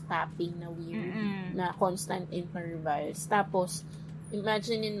continuous tapping na weird, na constant intervals. Tapos,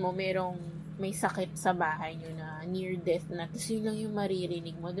 imagine mo, may sakit sa bahay nyo na near death na, tapos yun lang yung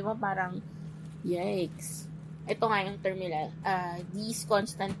maririnig mo. Di ba parang, yikes. Ito nga yung term nila. These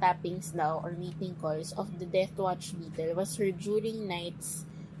constant tappings daw or mating calls of the Death Watch Beetle was heard during nights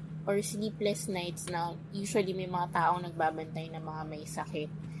or sleepless nights na usually may mga taong nagbabantay na mga may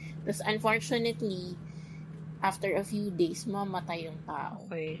sakit. Tapos unfortunately, after a few days, mamatay yung tao.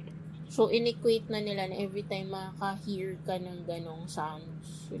 Okay. So, in-equate na nila na every time maka-hear ka ng ganong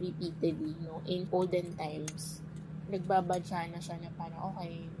sounds repeatedly, no? In olden times, nagbabadya na siya na parang,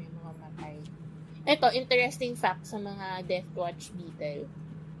 okay, may mga matay. Ito, interesting fact sa mga Death Watch Beetle.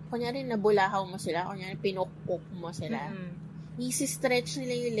 Kunyari, nabulahaw mo sila, kunyari, pinukpok mo sila. Isi-stretch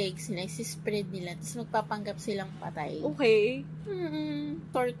nila yung legs nila, isi-spread nila, tapos magpapanggap silang patay. Okay.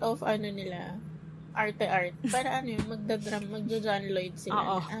 Sort of, nila, arte-art. Para magja-John Lloyd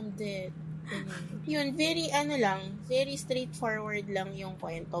sila. I'm dead. Yun, very, very straightforward lang yung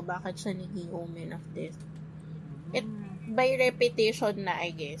kwento. Bakit siya naging omen of death? By repetition na,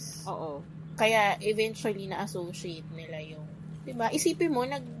 I guess. Oo. Kaya, eventually, na-associate nila yung, diba? Isipin mo,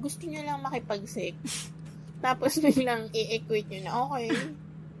 gusto nyo lang makipag-sex. Tapos, biglang i-equate nyo na, okay.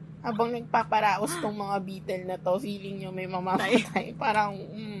 Habang nagpaparaos tong mga beetle na to, feeling nyo may mamamatay. Parang,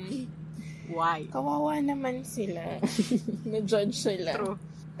 why? Kawawa naman sila. Na-judge sila. True.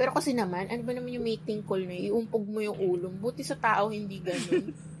 Pero kasi naman, ano ba naman yung mating call na iumpog mo yung ulo? Buti sa tao, hindi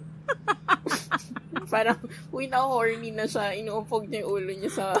ganun. Parang, na-horny na siya, inuumpog niya yung ulo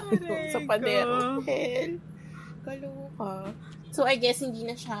niya sa padero. Hell, kaluka. So, I guess, hindi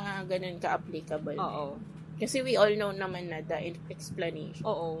na siya ganun ka-applicable. Oo. Kasi we all know naman na the explanation.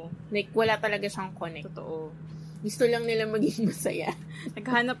 Oo. Like, wala talaga siyang connect. Totoo. Gusto lang nila maging masaya.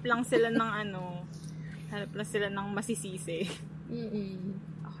 Naghanap lang sila ng hanap lang sila ng masisisi.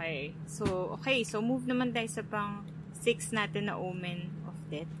 Okay. So move naman tayo sa pang 6 natin na omen of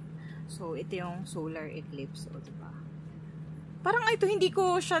death. So, ito yung solar eclipse, o diba? Parang ito, hindi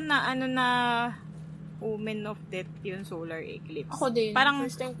ko siya na omen of death yung solar eclipse. Ako din. Parang,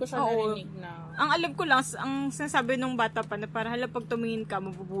 first time ko siya narinig na. Ang alam ko lang, ang sinasabi nung bata pa na parang pag tumingin ka,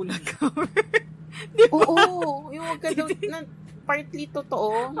 mabubulag ka. Diba? Oo. Yung wag ka daw, partly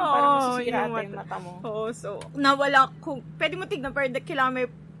totoo. Parang masisira yung mata mo. Oo, so, nawala ko. Pwede mo tignan, pero kailangan may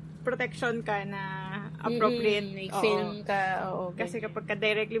protection ka na appropriate. Like, film ka. Oo, kasi kapag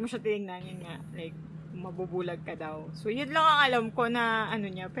directly mo siya tinignan, yun nga, like, mabubulag ka daw. So, yun lang ang alam ko na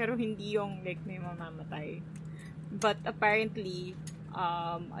niya, pero hindi yung like may mamamatay. But apparently,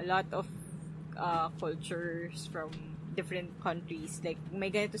 a lot of cultures from different countries, like,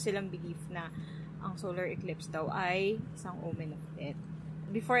 may ganito silang belief na ang solar eclipse daw ay isang omen of death.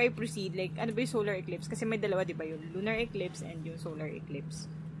 Before I proceed, like, ano ba yung solar eclipse? Kasi may dalawa, di ba? Yung lunar eclipse and yung solar eclipse.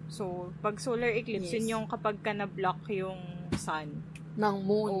 So, pag solar eclipse, yun yung kapag ka na-block yung sun. Ng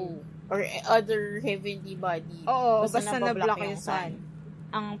moon. Or other heavenly body. Oo, basta na-block yung sun.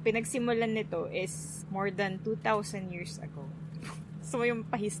 Ang pinagsimulan nito is more than 2,000 years ago. So, yung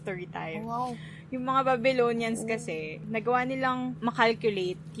pa-history tayo. Wow. Yung mga Babylonians kasi, nagawa nilang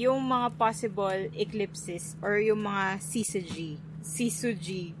makalculate yung mga possible eclipses or yung mga syzygy.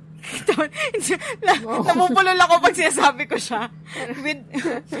 Namupulol ako pag sinasabi ko siya.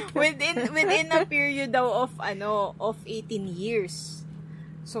 Within a period daw of 18 years.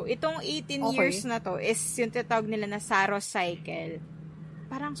 So, itong 18 years na to is yung tinatawag nila na Saros cycle.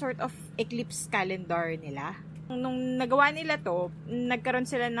 Parang sort of eclipse calendar nila. Nung nagawa nila to, nagkaroon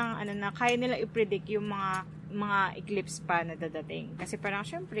sila ng na kaya nila i-predict yung mga eclipse pa na dadating. Kasi parang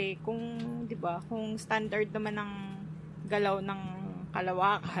syempre, kung 'di ba, kung standard naman ng galaw ng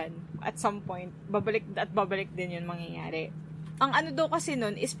kalawakan, at some point babalik din yun mangyayari. Ang daw kasi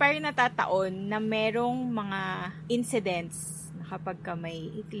nun is parang natataon na merong mga incidents na kapag ka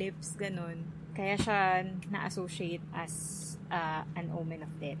may eclipse, ganun, kaya siya na-associate as an omen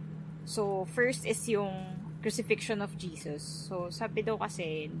of death. So, first is yung crucifixion of Jesus. So, sabi daw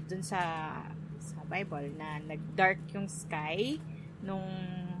kasi dun sa Bible na nag-dark yung sky nung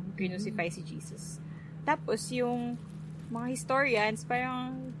crucify si Jesus. Tapos, yung mga historians,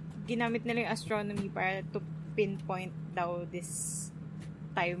 parang ginamit nila yung astronomy para to pinpoint daw this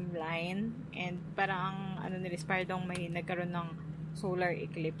timeline. And parang, para daw may nagkaroon ng solar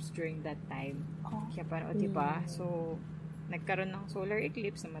eclipse during that time. Kaya parang, diba? So, nagkaroon ng solar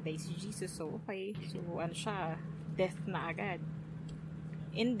eclipse, namatay si Jesus, so okay. So, siya, death na agad.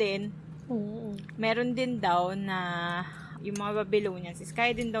 And then, meron din daw na yung mga Babylonians, is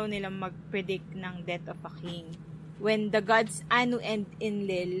kaya din daw nila mag-predict ng death of a king. When the gods Anu and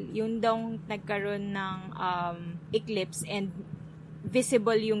Enlil, yung daw nagkaroon ng eclipse and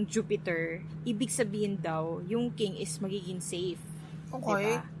visible yung Jupiter, ibig sabihin daw, yung king is magiging safe.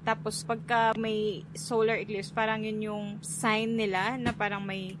 Okay. Diba? Tapos, pagka may solar eclipse, parang yun yung sign nila na parang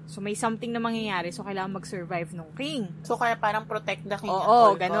may something na mangyayari, so kailangan mag-survive ng king. So, kaya parang protect the king.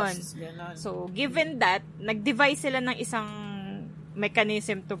 Oo, ganun. So, given that, nag-devise sila ng isang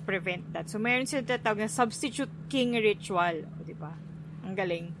mechanism to prevent that. So, meron sila tatawag na substitute king ritual. O, diba? Ang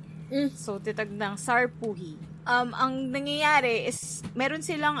galing. So, tatawag ng Sarpuhi. Ang nangyayari is, meron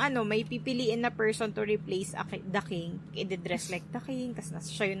silang may pipiliin na person to replace the king. I-dress like the king, kasi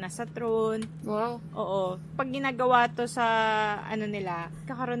siya yung nasa throne. Wow. Oo. Pag ginagawa to sa, nila,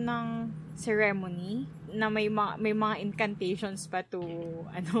 kakaroon ng ceremony na may mga incantations pa to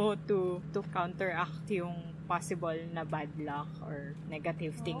counteract yung possible na bad luck or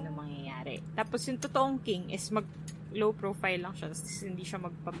negative thing na mangyayari. Tapos yung totoong king is low profile lang siya. Hindi siya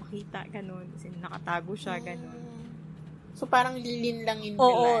magpapakita, ganun. Kasi nakatago siya, ganun. So, parang lilinlangin nila.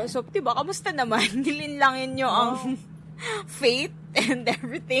 Oo. So, diba, kamusta naman? Lilinlangin nyo ang faith and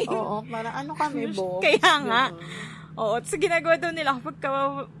everything. Oo. Parang kami, Bo? Kaya nga. Oo. So, ginagawa daw nila kapag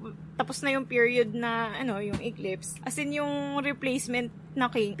tapos na yung period na, yung eclipse. As in, yung replacement na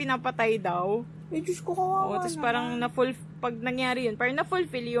king, pinapatay daw. Diyos ko, kawawa tapos parang pag nangyari yun, parang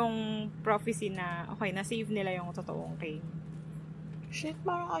na-fulfill yung prophecy na, okay, na-save nila yung totoong king. Shit,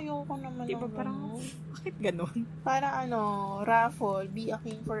 parang ayoko naman. Diba, parang, bakit ganun? Parang raffle, be a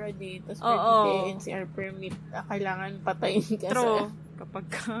king for a day, tapos pwede NCR permit, kailangan patayin ka. True. Kapag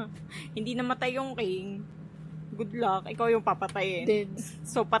hindi namatay yung king, good luck, ikaw yung papatayin. Dead.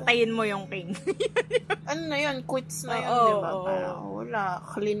 So, patayin mo yung king. Na yun? Quits na yun, diba? Parang wala,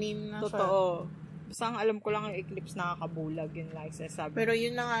 cleanin na siya. Totoo. Basta ang alam ko lang yung eclipse nakakabulag, yun lang sasabi. Pero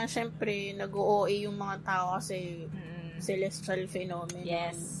yun na nga, syempre, nag-OA yung mga tao kasi celestial phenomenon.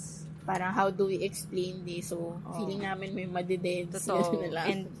 Yes. Parang how do we explain this? So, feeling namin may madideds. Totoo.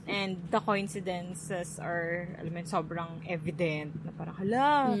 And the coincidences are, sobrang evident na parang,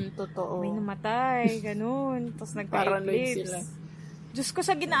 totoo. May namatay, ganun. Tapos nagka-eclipse. Sila. Diyos ko,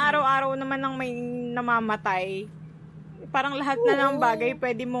 sa ginaaraw-araw naman ng may namamatay, parang lahat na ng bagay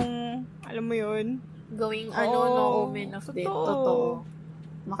pwede mong, alam mo yun, gawing omen of death. Totoo.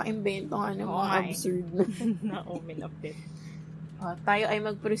 Maka-invento mga absurd na omen of death. Tayo ay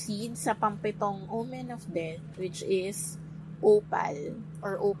mag-proceed sa pampitong omen of death, which is opal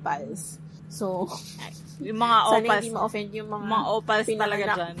or opals. So, yung mga opals, sana hindi ma-offend yung mga opals talaga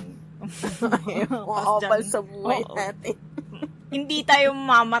dyan. Mga opals sa buhay natin. Hindi tayo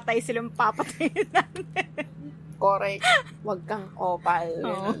mamatay, silang papatayin natin. Correct. Wag kang opal.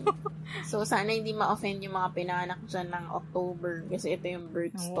 So, sana hindi ma-offend yung mga pinanganak dyan ng October kasi ito yung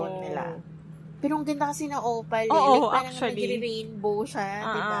birthstone nila. Pero ang ganda kasi na opal. Parang nag-rainbow siya.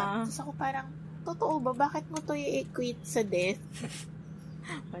 Diba? Tapos ako parang, totoo ba? Bakit mo to i-equate sa death?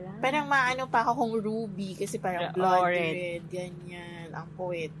 Wala. Parang maano pa ako kung ruby kasi parang blood red. Ganyan. Ang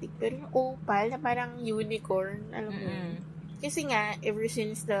poetic. Pero yung opal na parang unicorn. Alam mo yun? Kasi nga, ever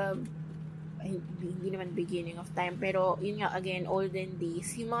since the hindi naman beginning of time, pero yun nga, again, olden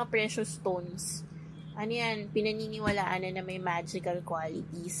days, yung mga precious stones, pinaniniwalaan na may magical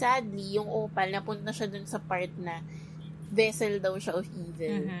quality. Sadly, yung opal, napunta siya dun sa part na vessel daw siya of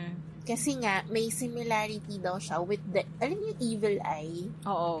evil. Kasi nga, may similarity daw siya with alam niyo yung evil eye?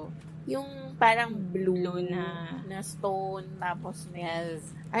 Oo. Yung parang blue na stone, tapos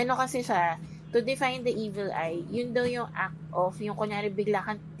kasi siya, to define the evil eye, yun daw yung act of, yung kunyari bigla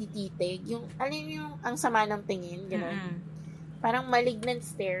kang tititig, yung, yung ang sama ng tingin, gano'n. Parang malignant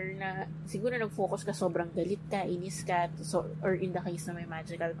stare na, siguro nag-focus ka, sobrang galit ka, inis ka, or in the case na may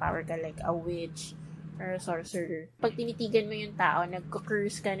magical power ka, like a witch, or a sorcerer. Pag tinitigan mo yung tao,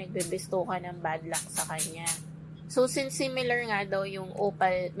 nagko-curse ka, nagbebesto ka ng bad luck sa kanya. So, since similar nga daw yung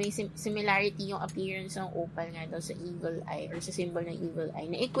opal, may similarity yung appearance ng opal nga daw sa evil eye or sa symbol ng evil eye,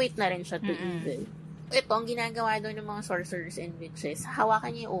 na-equate na rin siya to evil. Ito, ang ginagawa daw ng mga sorcerers and witches,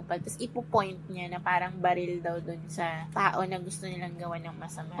 hawakan niya yung opal, tapos ipo-point niya na parang baril daw dun sa tao na gusto nilang gawan ng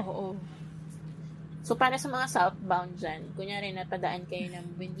masama. Oo. So, para sa mga southbound dyan, kunyari, napadaan kayo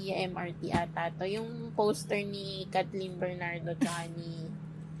ng Buendia MRT ata, to yung poster ni Kathleen Bernardo tsaka ni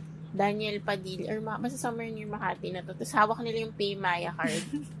Daniel Padilla, or basta somewhere near Makati na to. Tapos hawak nila yung Pay Maya card.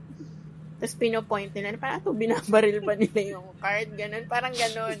 Tapos pinopoint nila, parang binabaril pa nila yung card, ganun, parang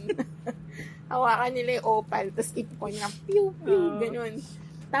ganun. Hawakan nila yung opal, tapos ipopoint na, pew, pew, ganun.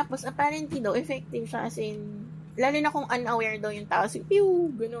 Tapos, apparently daw, effective siya, as in, lalo na kung unaware daw yung tao, pew,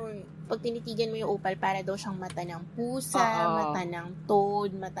 ganun. Pag tinitigan mo yung opal, para daw siyang mata ng pusa, mata ng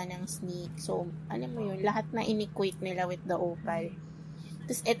toad, mata ng snake. So, alam mo yun, lahat na in-equate nila with the opal.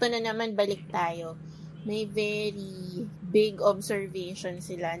 Tapos, eto na naman, balik tayo. May very big observation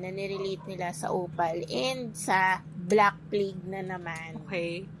sila na nirelate nila sa opal and sa Black Plague na naman.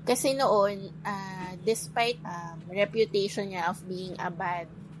 Okay. Kasi noon, despite reputation niya of being a bad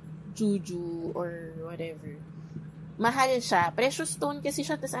juju or whatever, mahal siya. Precious stone kasi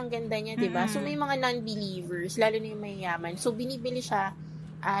siya, tas ang ganda niya, diba? So, may mga non-believers, lalo na yung mayayaman. So, binibili siya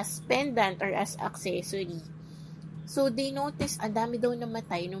as pendant or as accessory. So, they noticed, ang dami daw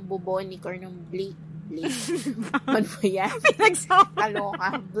namatay nung bubonic or nung Blake. Ano ba yan?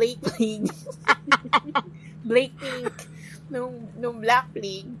 Kaloka. Blake Plague. Blake Pink. Nung Black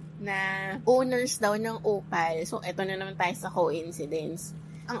Plague na owners daw ng opal. So, eto na naman tayo sa coincidence.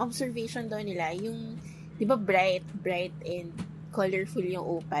 Ang observation daw nila, yung, di ba bright and colorful yung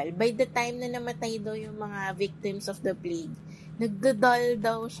opal. By the time na namatay daw yung mga victims of the plague, nagdadal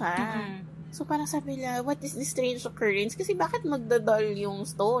daw siya. So, parang sabi nila, what is this strange occurrence? Kasi bakit magdadal yung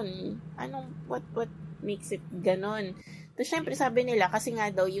stone? What makes it ganon? So, syempre sabi nila, kasi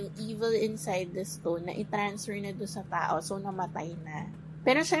nga daw, yung evil inside the stone na i-transfer na doon sa tao, so namatay na.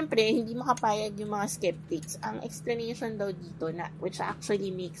 Pero syempre, hindi makapayag yung mga skeptics. Ang explanation daw dito, which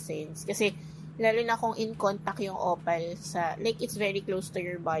actually makes sense, kasi lalo na kung in contact yung opal sa, like, it's very close to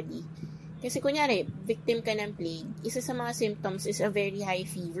your body. Kasi kunyari, victim ka ng plague, isa sa mga symptoms is a very high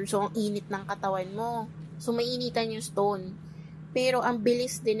fever. So, ang init ng katawan mo. So, mainitan yung stone. Pero, ang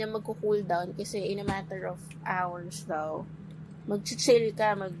bilis din na magko-cool down kasi in a matter of hours daw, mag-chill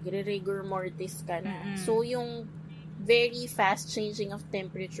ka, magre-rigor mortis ka na. So, yung very fast changing of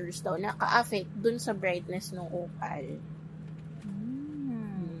temperatures daw, naka-affect dun sa brightness ng opal.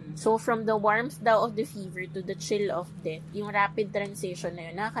 So, from the warmth daw of the fever to the chill of death, yung rapid transition na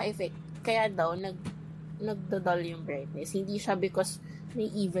yun, naka-affect. Kaya daw, nagdodol yung brightness. Hindi siya because may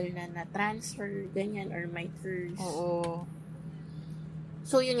evil na transfer, ganyan, or may curse. Oo.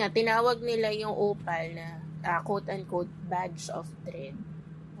 So, yun nga, tinawag nila yung opal na, quote-unquote, badge of dread.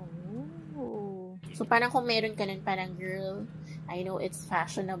 Oh. So, parang kung meron ka nun, parang, girl, I know it's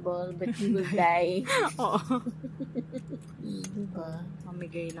fashionable, but you will die. Oo. Diba?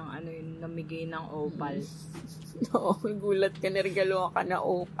 Namigay ng opal. Oo, gulat ka, naregalo ka na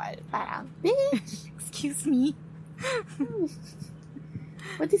opal. Parang, bitch! Excuse me?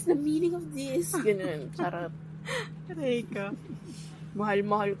 What is the meaning of this? Ganun, charot. Aray ka.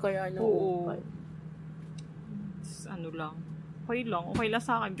 Mahal-mahal kaya ng opal. Ano lang. Okay lang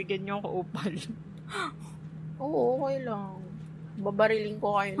sa akin. Bigyan niyo ako opal. Oo, okay lang. Babariling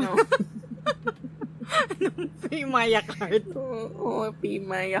ko kayo na. Pay Maya card. Oo, Pay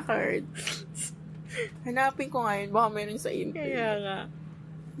Maya card. Hanapin ko ngayon. Baka meron sa internet. Kaya nga.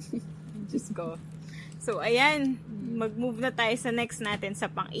 Diyos ko. So, ayan. Mag-move na tayo sa next natin. Sa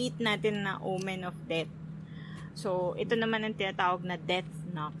pang-8 natin na Omen of Death. So, ito naman ang tinatawag na Death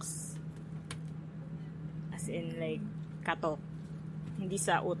Knocks. As in, like, katok. Hindi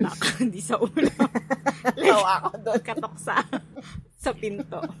sa utak. Hindi sa ulo. Like, ako doon. Katok sa sa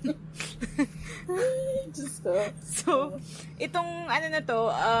pinto. Diyos ko. So, itong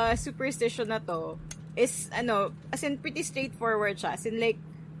superstition na to is as in pretty straightforward siya. As in like,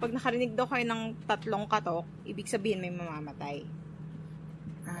 pag nakarinig daw kayo ng 3 katok, ibig sabihin may mamamatay.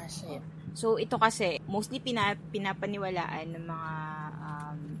 Shit. So, ito kasi, mostly pinapaniwalaan ng mga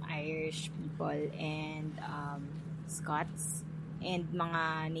Irish people and Scots and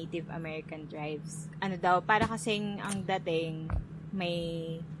mga Native American tribes. Para kasing ang dating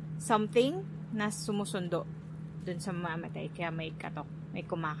may something na sumusundo dun sa mamamatay, kaya may katok, may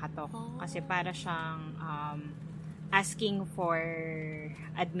kumakatok. Kasi para siyang asking for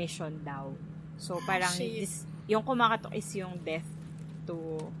admission daw. So, parang yung kumakatok is yung death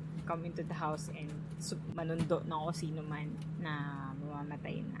to come into the house and manundo ng kung sino man na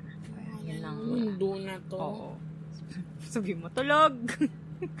mamamatay na. Yan lang. Mundo na to. Oo. Sabi mo, tulog.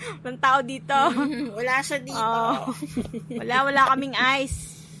 Walang tao dito. Wala siya dito. Wala kaming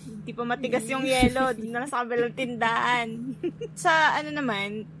ice. Hindi pa matigas yung yelo. Di na lang sa kabilang tindahan. Sa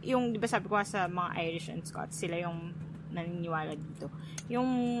naman, yung, di ba sabi ko sa mga Irish and Scots, sila yung naniniwala dito.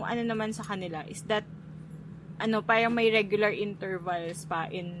 Yung naman sa kanila is that parang may regular intervals pa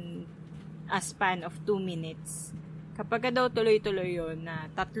in a span of 2 minutes. Kapag daw tuloy-tuloy yun na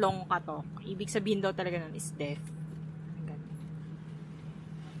 3 katok, ibig sabihin daw talaga nun is death.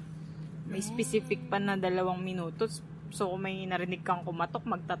 May specific pa na 2 minutos. So, kung may narinig kang kumatok,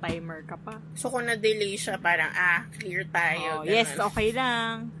 magta-timer ka pa. So, kung na-delay siya, parang, clear tayo. Yes, okay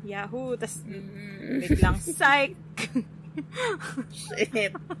lang. Yahoo! Tapos, biglang psych!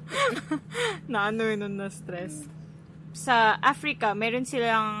 Shit. na stress. Sa Africa, meron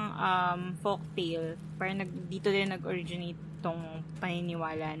silang folktale. Parang dito din nag-originate tong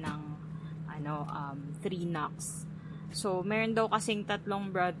paniniwala ng 3 knocks. So, meron daw kasing 3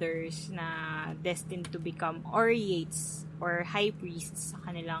 brothers na destined to become Oriates or high priests sa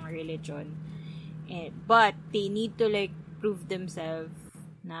kanilang religion. But, they need to prove themselves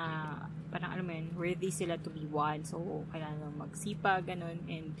na parang worthy sila to be one. So, kailangan magsipag, ganun,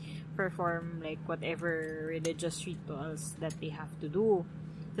 and perform whatever religious rituals that they have to do.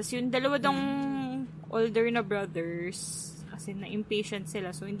 Tapos yung 2 dong older na brothers, kasi na-impatient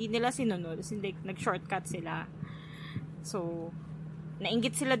sila, so hindi nila sinunod, kasi nag-shortcut sila. So,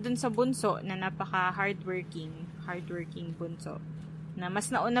 nainggit sila dun sa bunso na hardworking bunso, na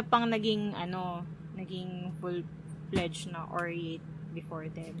mas nauna pang naging full-fledged na Oriate before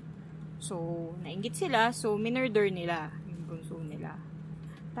them. So, nainggit sila, so minurder nila yung bunso nila.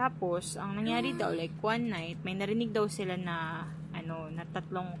 Tapos, ang nangyari daw, one night, may narinig daw sila na 3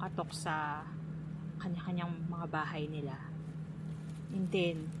 katok sa kanya-kanyang mga bahay nila. And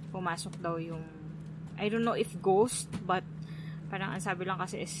then, pumasok daw yung, I don't know if ghost, but parang ang sabi lang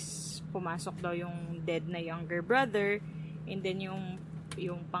kasi is, pumasok daw yung dead na younger brother, and then yung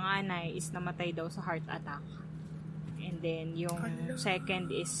panganay is namatay daw sa heart attack. And then, yung second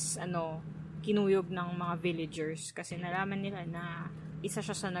is, kinuyog ng mga villagers kasi nalaman nila na isa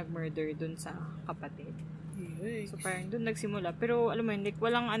siya sa nag-murder dun sa kapatid. So, parang dun nagsimula. Pero, alam mo yun,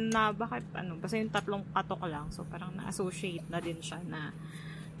 walang bakit, basta yung 3 katok lang. So, parang na-associate na din siya na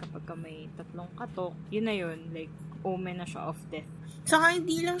kapag may 3 katok, yun na yun, omen na siya of death. Saka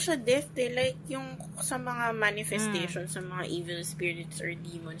hindi lang siya death yung sa mga manifestation sa mga evil spirits or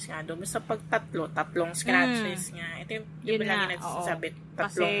demons nga doon. Basta pag 3 scratches nga. Ito yung yun lagi nagsasabi, 3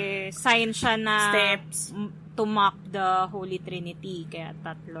 kasi sign siya na steps to mock the Holy Trinity, kaya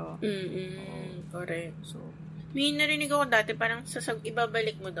 3. Correct. So, may narinig ako dati, parang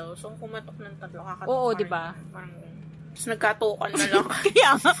ibabalik mo daw. So, kung kumatok ng 3, kakatok. Oo, diba? Parang tapos nagkatukan na lang. Kaya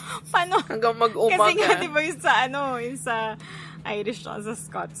paano? Hanggang mag-umaga. Kasi nga, diba yung sa Irish at sa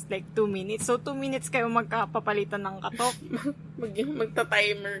Scots, 2 minutes. So, 2 minutes kayo magkapapalitan ng katok.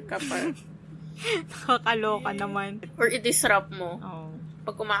 Magta-timer ka pa. Nakakaloka naman. Or i-disrupt mo. Oo.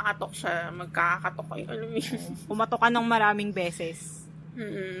 Pag kumakatok siya, magkakatok kayo. Alam mo yun. Kumatok ka ng maraming beses.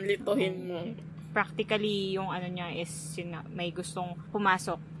 Lituhin mo. Practically, yung niya is, may gustong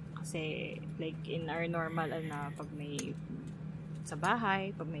pumasok. Kasi, in our normal, pag may sa bahay,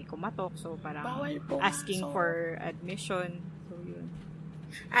 pag may kumatok, so parang asking for admission. So, yun.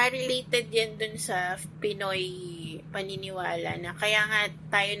 Related yan dun sa Pinoy paniniwala na kaya nga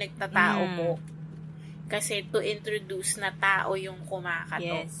tayo nagtatao po. Kasi to introduce na tao yung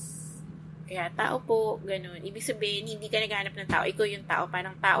kumakatok. Yes. Kaya tao po, ganun. Ibig sabihin, hindi ka naghanap ng tao. Ikaw yung tao,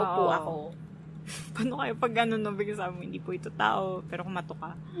 parang tao po ako. Paano kayo pag gano'n nung bigla sabi mo, hindi po ito tao, pero kumatok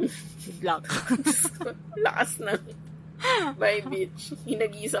ka. Good luck. Lakas na. Bye, bitch.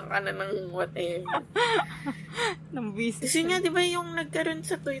 Hinagisa ka na ng whatever. Nang busy. Kasi nga, di ba yung nagkaroon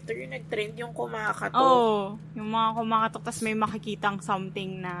sa Twitter, yung nag-trend yung kumakatok. Oo. Yung mga kumakatok, tas may makikitang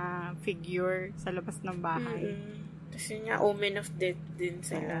something na figure sa labas ng bahay. Kasi nga, omen of death din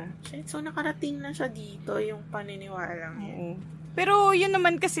sila. Shit, so nakarating na siya dito, yung paniniwalang yan. Oo. Pero yun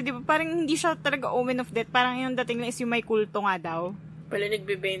naman kasi, di ba, parang hindi siya talaga omen of death. Parang yung dating lang is yung may kulto nga daw. Pala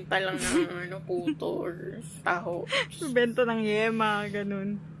nagbebenta lang ng puto or taho. Bento ng yema,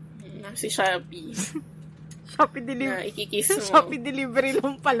 ganun. Si Shopee. Shopee delivery. Na ikikiss mo. Shopee delivery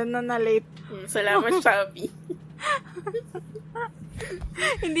lang pala na late. Salamat, Shopee.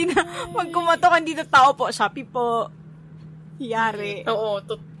 Hindi na, pag kumatok, hindi na tao po. Shopee po. Yari. Oo.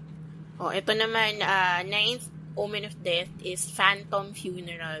 Ito naman, ninth omen of death is phantom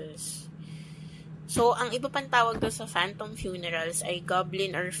funerals. So, ang iba pang tawag daw sa phantom funerals ay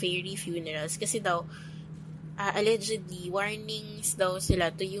goblin or fairy funerals kasi daw, allegedly, warnings daw sila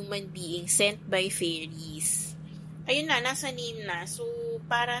to human beings sent by fairies. Ayun na, nasa name na. So,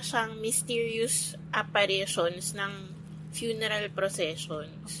 para siyang mysterious apparitions ng funeral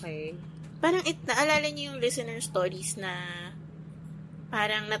processions. Okay. Parang naalala niyo yung listener stories na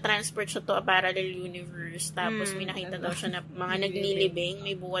parang na-transport siya to a parallel universe. Tapos may nakita daw siya na mga naglilibing,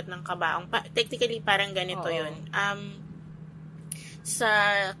 may buwat ng kabaong. Technically, parang ganito yun. Sa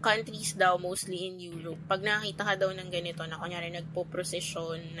countries daw, mostly in Europe, pag nakita ka daw ng ganito, na kunyari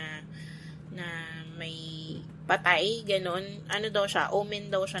nagpo-procession na may patay, ganun, ano daw siya, omen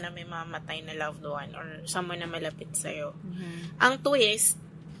daw siya na may mamatay na loved one or someone na malapit sa'yo.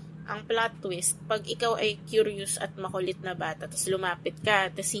 Ang plot twist, pag ikaw ay curious at makulit na bata, tapos lumapit ka,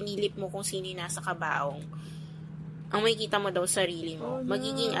 tapos sinilip mo kung sino nasa kabaong, ang makikita mo daw sarili mo.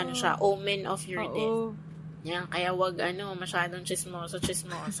 Magiging siya, omen of your death. Yan, kaya wag masyadong chismosa.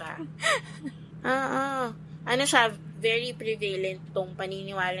 Siya, very prevalent tong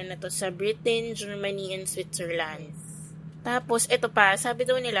paniniwala na to sa Britain, Germany, and Switzerland. Tapos, ito pa, sabi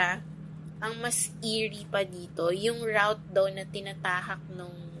daw nila, ang mas eerie pa dito, yung route daw na tinatahak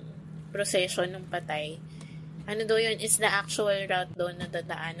nung procession ng patay. Daw yun? Is the actual route daw na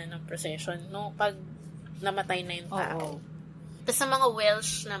dadaanan ng procession no pag namatay na yung tao. Tapos sa mga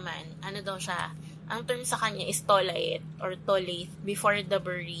Welsh naman, daw siya, ang term sa kanya is tolaeth or tolaeth before the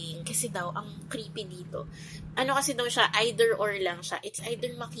burying. Kasi daw, ang creepy dito. Kasi daw siya, either or lang siya. It's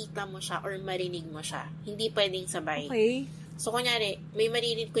either makita mo siya or marinig mo siya. Hindi pwedeng sabay. Okay. So, kunyari, may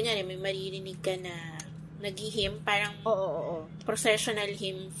maririnig ka na naghihim, parang processional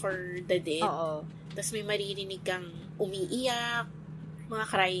hymn for the dead. Tapos may maririnig kang umiiyak, mga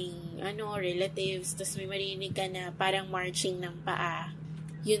crying, relatives. Tapos may maririnig ka na parang marching ng paa.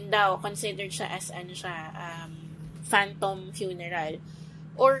 Yun daw, considered siya as, phantom funeral.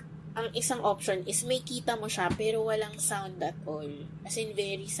 Or, ang isang option is may kita mo siya, pero walang sound at all. As in,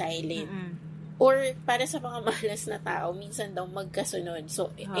 very silent. Or, para sa mga malas na tao, minsan daw magkasunod. So,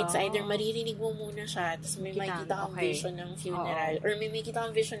 it's either maririnig mo muna siya, tapos may makikita kang vision ng funeral. Or may makikita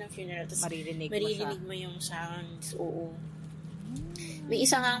kang vision ng funeral, tapos maririnig mo yung sounds. Oo. May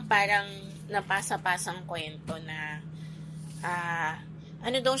isa nga parang napasa-pasang kwento na,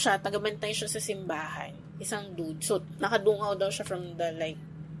 daw siya, tagabantay siya sa simbahan. Isang dude. So, nakadungaw daw siya from the,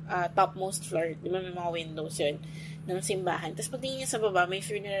 topmost floor. Di ba may mga windows yun? Ng simbahan. Tapos pagtingin niya sa baba, may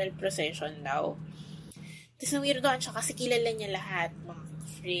funeral procession daw. Tapos na-weirdoan siya kasi kilala niya lahat. Mga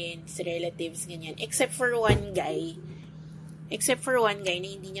friends, relatives, ganyan. Except for one guy na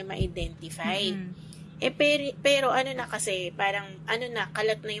hindi niya ma-identify. Pero na kasi, parang,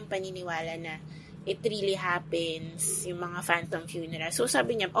 kalat na yung paniniwala na it really happens, yung mga phantom funeral. So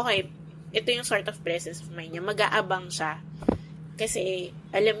sabi niya, okay, ito yung sort of presence of mind niya. Mag-aabang siya. Kasi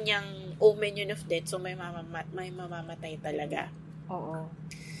alam niyang omen yun of death, so may mamamatay talaga. Oo.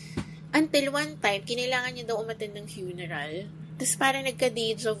 Until one time, kinailangan niya daw umattend ng funeral. Tapos parang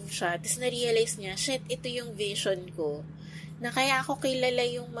nagka-deja vu siya. Tapos na-realize niya, shit, ito yung vision ko. Na kaya ako kilala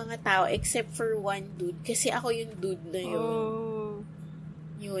yung mga tao except for one dude. Kasi ako yung dude na yun.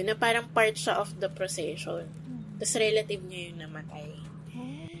 Yun, na parang part siya of the procession. Tapos relative niya yung namatay.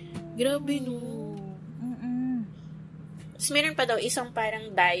 Grabe, no? Tapos meron pa daw isang parang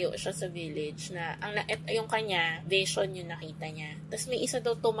dayo siya sa village na yung kanya, vision yung nakita niya. Tapos may isa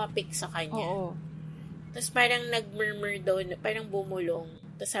daw tumapik sa kanya. Tapos parang nag-murmur daw, parang bumulong.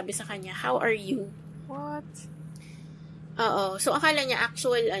 Tapos sabi sa kanya, how are you? What? Oo. So akala niya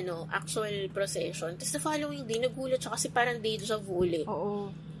actual procession. Tapos the following day, nagulat siya kasi parang deja vu ulit.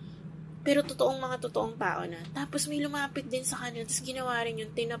 Pero totoong tao na. Tapos may lumapit din sa kanya. Tapos ginawa rin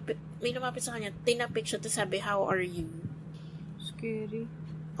yun, may lumapit sa kanya, tinapik siya, tapos sabi, how are you? Scary.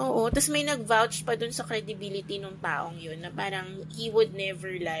 Oo, tapos may nag-vouch pa dun sa credibility ng taong yun na parang he would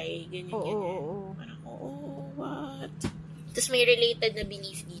never lie, ganyan, ganyan. Parang, what? Tapos may related na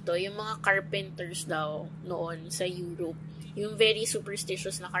belief dito, yung mga carpenters daw noon sa Europe, yung very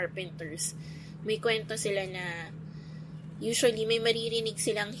superstitious na carpenters, may kwento sila na usually may maririnig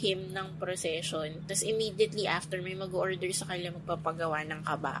silang hymn ng procession, tapos immediately after may mag-order sa kanila magpapagawa ng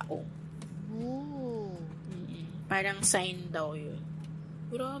kabao. Parang sign daw yun.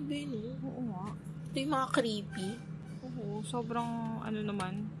 Grabe, no? Oo nga. Ito yung mga creepy. Oo, sobrang, hindi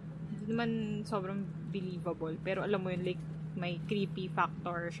naman sobrang believable. Pero alam mo yun, like, may creepy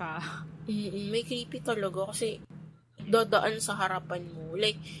factor siya. May creepy talaga kasi dadaan sa harapan mo.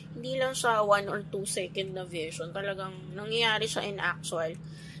 Like, hindi lang siya 1 or 2 second na vision. Talagang nangyayari siya in actual.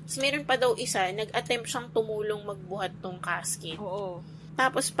 Tapos meron pa daw isa, nag-attempt siyang tumulong magbuhat tong casket. Oo.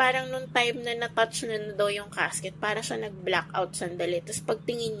 Tapos parang nung time na na-touch na daw yung casket, para siya nag-blackout sandali. Tapos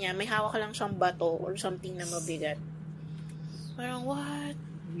pagtingin niya, may hawak lang siyang bato or something na mabigat. Parang, what?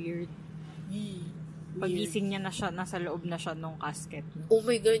 Weird. Pagising niya na siya, nasa loob na siya nung casket. Oh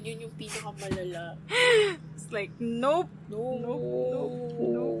my God, yun yung pinakamalala. It's like, nope. No.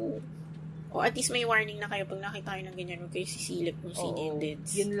 O at least may warning na kayo pag nakita kayo ng ganyan, huwag kayo sisilip kung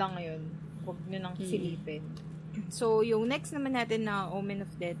sinendeds. Yun lang yun. Huwag nyo nang silipin. So, yung next naman natin na omen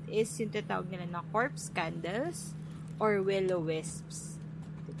of death is yung tatawag nila na corpse candles or will-o-wisps.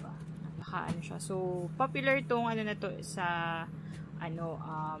 Diba? Napaka siya. So, popular tong na to sa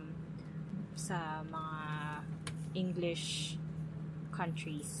sa mga English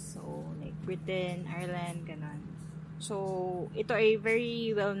countries. So, like Britain, Ireland, ganun. So, ito ay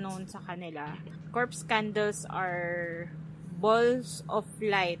very well known sa kanila. Corpse candles are balls of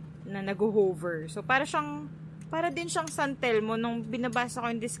light na nag-hover. So, para din siyang San Telmo nung binabasa ko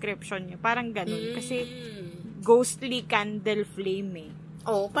yung description niya. Parang ganun. Kasi, ghostly candle flame eh.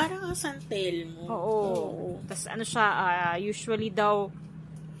 Oo, parang San Telmo. Oo. Tapos siya, usually daw,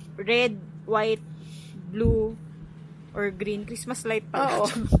 red, white, blue, or green. Christmas light pa. Oo.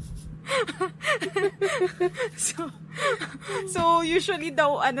 so, usually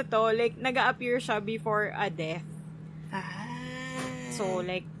daw, like, nag-a-appear siya before a death. So,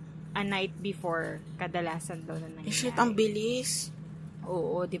 like, a night before, kadalasan daw na nangyayari. Shit, ang bilis.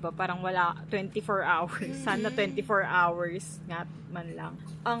 Oo, di ba? Parang wala 24 hours. Sana 24 hours nga man lang.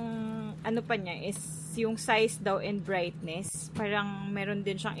 Ang pa niya is yung size daw and brightness. Parang meron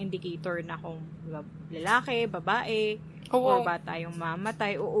din siyang indicator na kung lalaki, babae, or bata yung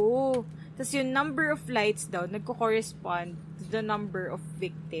mamatay. Oo. Tapos yung number of lights daw nagko-correspond to the number of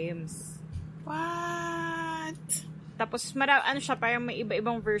victims. What? Tapos, siya, parang may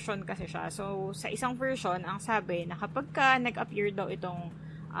iba-ibang version kasi siya. So, sa isang version, ang sabi na kapag nag-appear daw itong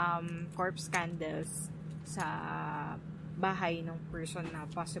corpse candles sa bahay ng person na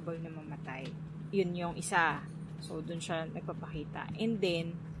possible na mamatay, yun yung isa. So, dun siya nagpapakita. And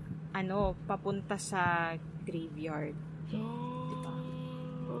then, papunta sa graveyard. Diba?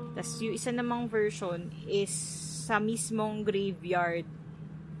 Tapos, yung isa namang version is sa mismong graveyard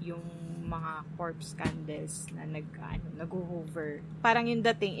yung mga corpse candles na nag-hover. Parang yung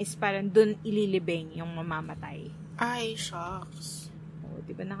dating is parang dun ililibing yung mamamatay. Ay, shucks. Oo,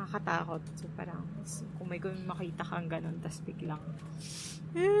 di ba nakakatakot? So parang, kung may makita kang ganun, tas biglang,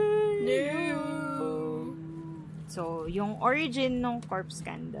 So, yung origin ng corpse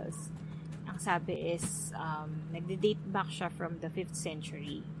candles, ang sabi is, nagde-date back siya from the 5th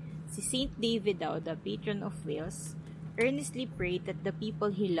century. Si Saint David daw, the patron of Wales, earnestly prayed that the people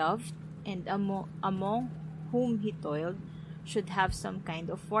he loved and among whom he toiled should have some kind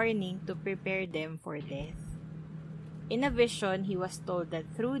of warning to prepare them for death. In a vision, he was told that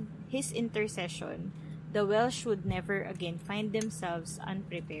through his intercession, the Welsh would never again find themselves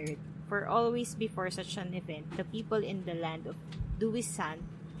unprepared, for always before such an event, the people in the land of Duisand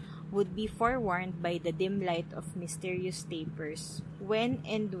would be forewarned by the dim light of mysterious tapers when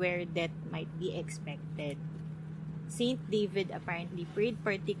and where death might be expected. Saint David apparently prayed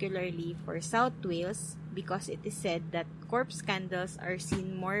particularly for South Wales because it is said that corpse candles are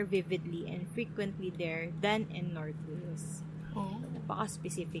seen more vividly and frequently there than in North Wales.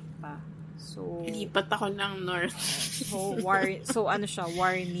 Napaka-specific pa. So, lipat ako ng North.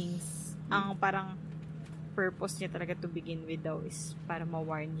 Warnings. Ang parang purpose niya talaga to begin with daw is para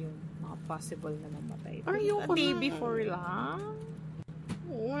ma-warn yung mga possible na mamatay. A day before lang.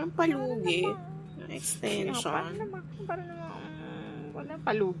 Ang palugi. Extension. Para naman, walang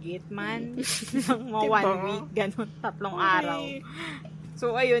palugit man. Mga 1 week, ganun, 3 araw.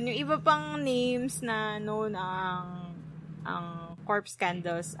 So, ayun, yung iba pang names na known ang corpse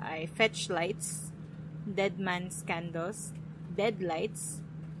candles ay fetch lights, dead man's candles, dead lights,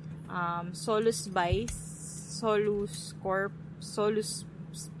 Solus Vice, Solus Corp, Solus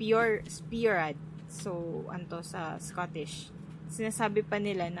Spiorad. So, anto sa Scottish. Sinasabi pa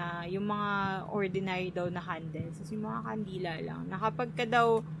nila na yung mga ordinary daw na candles, yung mga kandila lang, na kapag ka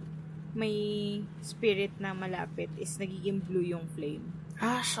daw may spirit na malapit, is nagiging blue yung flame.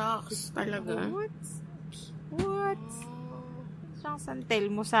 Shucks. Talaga? What? Shucks, tell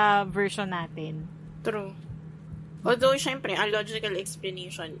mo sa version natin. True. Although, syempre, a logical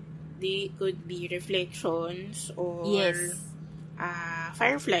explanation, they could be reflections or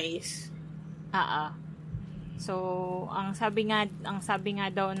fireflies. So, ang sabi nga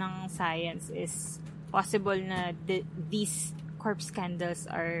daw ng science is possible na these corpse candles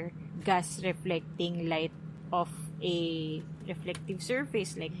are gas reflecting light of a reflective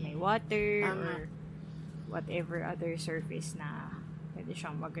surface like may water or whatever other surface na pwede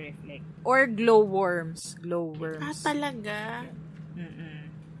siyang mag-reflect. Or glowworms. Talaga?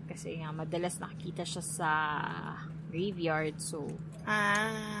 Kasi nga, madalas nakikita siya sa graveyard. So,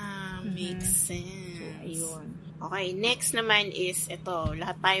 makes sense. So, ayun. Okay, next naman is ito.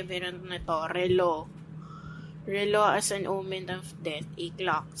 Lahat tayo meron na ito. Relo as an omen of death, a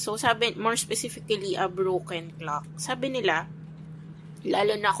clock. So, sabi, more specifically, a broken clock. Sabi nila,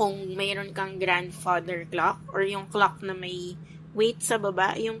 lalo na kung mayroon kang grandfather clock or yung clock na may weight sa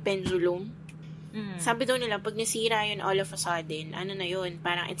baba, yung pendulum. Sabi daw nila, pag nasira yun all of a sudden, ano na yun,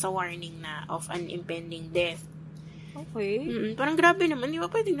 parang it's a warning na of an impending death. Okay. Parang grabe naman, di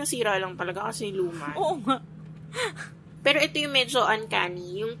ba pwedeng nasira lang talaga kasi luma? Oo nga. Pero ito yung medyo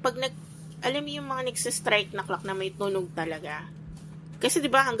uncanny, yung pag alam mo yung mga nagsistrike na clock na may tunog talaga. Kasi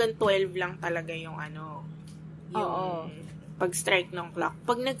 'di ba hanggang 12 lang talaga yung pag-strike ng clock.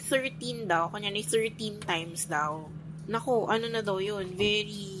 Pag nag-13 daw, kunyari 13 times daw, naku, ano na daw yun,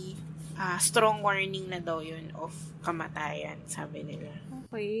 very strong warning na daw yun of kamatayan, sabi nila.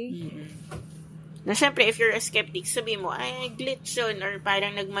 Okay. Na syempre, if you're a skeptic, sabi mo, ay, glitch yun, or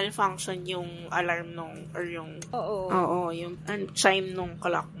parang nag-malfunction yung alarm yung yung chime nung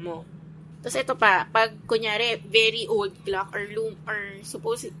clock mo. Tapos ito pa, pag kunyari, very old clock or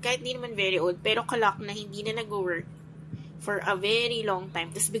suppose, kahit di naman very old, pero clock na hindi na nag-work for a very long time,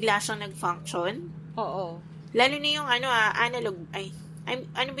 tapos bigla siyang nag-function. Oo. Lalo na yung analog,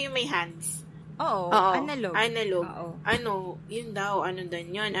 ano ba yung may hands? Oo. Analog. Oo. Yun daw,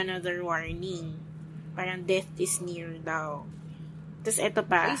 yun, another warning. Parang death is near daw. Tapos ito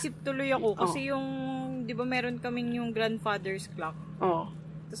pa. Isip tuloy ako, kasi yung, di ba meron kaming yung grandfather's clock? Oo.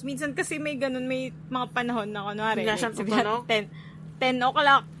 Tapos minsan kasi may mga panahon na kunwari, like, tutunog? 10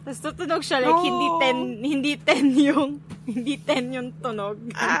 o'clock, tapos tutunog siya, like, hindi 10 yung tunog.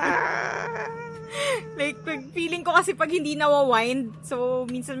 Like, feeling ko kasi pag hindi nawawind, so,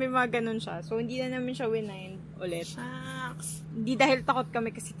 minsan may mga ganun siya. So, hindi na namin siya wind ulit. Shucks. Hindi dahil takot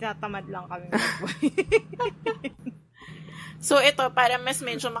kami kasi tatamad lang kami. So, ito, para mas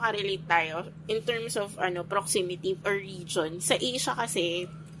medyo makarelate tayo, in terms of, proximity or region, sa Asia kasi,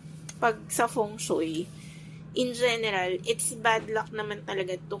 pag sa feng shui, in general, it's bad luck naman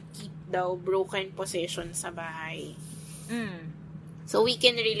talaga to keep daw broken possession sa bahay. So, we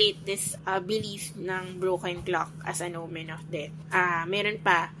can relate this belief ng broken clock as an omen of death. Meron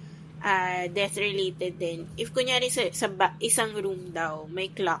pa, death-related din. If kunyari sa isang room daw, may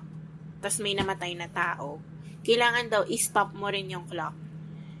clock, tas may namatay na tao, kailangan daw i-stop mo rin yung clock.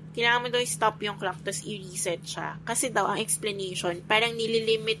 Kailangan mo daw i-stop yung clock tas i-reset siya. Kasi daw, ang explanation, parang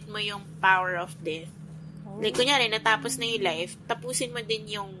nililimit mo yung power of death. Like, kunyari, natapos na yung life, tapusin mo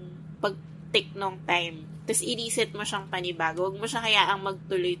din yung pag-tick ng time. Tas i-reset mo siyang panibago. Huwag mo siya kayaang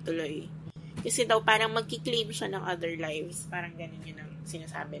magtuloy-tuloy. Kasi daw, parang magki-claim siya ng other lives. Parang ganun yun ang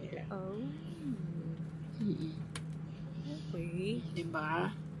sinasabi nila. Okay.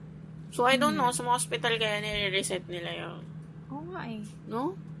 Diba? So, I don't know, sa mga hospital kaya nire-reset nila yun. Oo nga eh.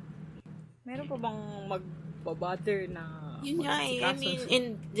 No? Meron pa bang magbabatter na yun nga eh. I mean, in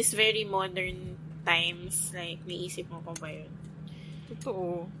this very modern times, like, may isip mo pa ba yun?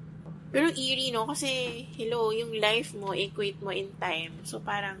 Totoo. Pero eerie, no? Kasi, hello, yung life mo, equate mo in time. So,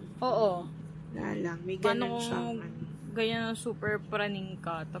 parang, oo. Lang, may ganun siyang, ganyan super praning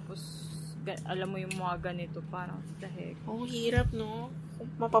ka, tapos, alam mo yung mga ganito, parang, what the heck? Hirap, no?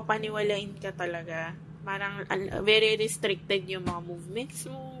 Mapapaniwalain ka talaga. Parang very restricted yung mga movements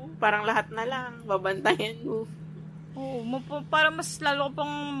mo. Parang lahat na lang, babantayan mo. Oo, parang mas lalo pang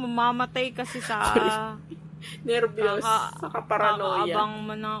mamamatay kasi sa nervyos, saka paranoia. Kakaabang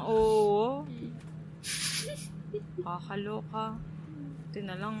mo na, kakaloka. Ito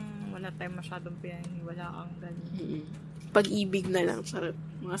na lang, wala tayong masyadong pinaniwala ang ganyan. Pag-ibig na lang sa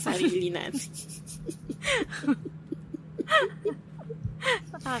mga sarili natin.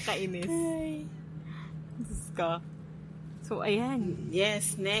 Nakakainis. Ay. Diyos ko. So, ayan.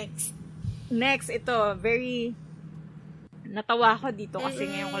 Yes, next. Next, ito, very natawa ko dito kasi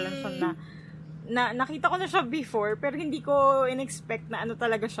ngayon ko lang siya nakita ko na siya before pero hindi ko in-expect na ano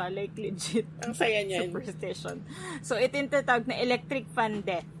talaga siya, like legit. Ang saya niyan. Superstition. So, ito yung tatawag na electric fan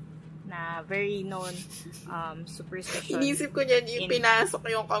death na very known superstition. Inisip ko niyan yung pinasok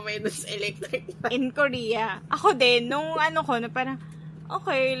yung kamay dun sa electric fan. In Korea. Ako din, nung ano ko, na parang,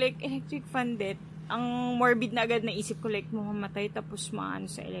 okay, like electric fan death, ang morbid na agad na isip ko, like, mamamatay tapos maano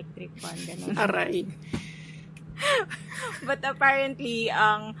sa electric fan, gano'n. Aray. But apparently,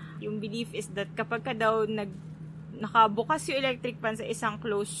 yung belief is that kapag ka daw nakabukas yung electric fan sa isang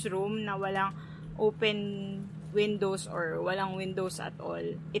closed room na walang open windows or walang windows at all,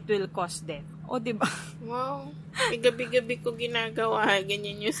 it will cause death. O, diba? Wow. Gabi-gabi ko ginagawa.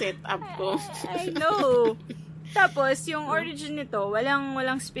 Ganyan yung setup ko. I know. Tapos, yung origin nito,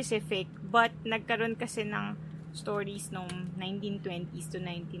 walang specific, but nagkaroon kasi ng stories nung 1920s to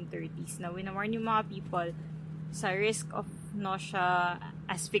 1930s na winawarn yung mga people sa risk of nausea,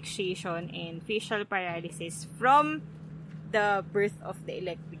 asphyxiation, and facial paralysis from the birth of the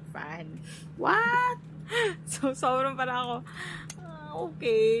electric fan. What? So, sobrang para ako,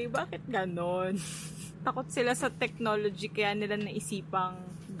 okay, bakit ganon? Takot sila sa technology, kaya nila naisipang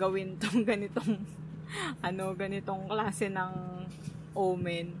gawin tong ganitong klase ng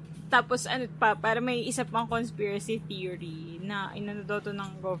omen. Tapos, para may isa pang conspiracy theory na inano daw to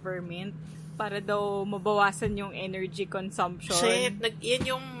ng government para daw mabawasan yung energy consumption. Shit,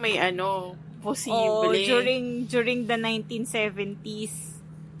 yan yung may posible. During the 1970s.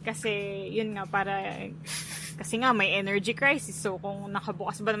 Kasi, yun nga, kasi nga, may energy crisis. So, kung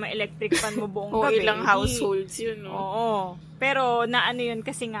nakabukas ba naman electric fan mo buong gabi. Ilang households yun, no? Oo. Pero, yun,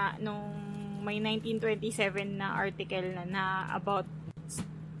 kasi nga, nung may 1927 na article na about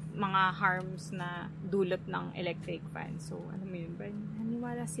mga harms na dulot ng electric fan. So, ano mo yun ba?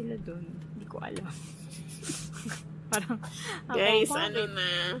 Naniwala sila dun. Hindi ko alam. Parang, guys,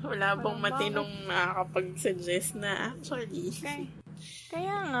 wala bang matinong nakakapag-suggest na actually. Okay.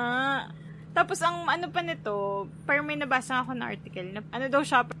 Kaya nga. Tapos, ang pa nito, parang may nabasa ako na article, daw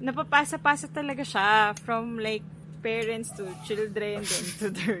siya, napapasa-pasa talaga siya from like, parents to children, then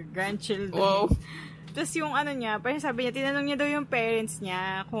to their grandchildren. Wow. Tapos yung niya, parang sabi niya, tinanong niya daw yung parents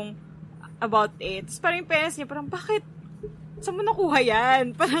niya kung about it. Tapos parang yung parents niya, parang, bakit? Saan mo nakuha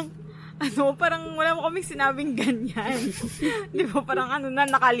yan? Parang wala mo kaming sinabing ganyan. Di ba? Parang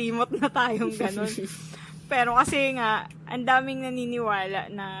nakalimot na tayong ganun. Pero kasi nga, ang daming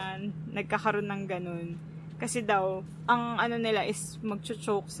naniniwala na nagkakaroon ng ganun. Kasi daw, ang nila is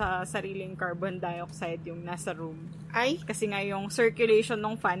magcho-choke sa sariling carbon dioxide yung nasa room. Ay? Kasi nga yung circulation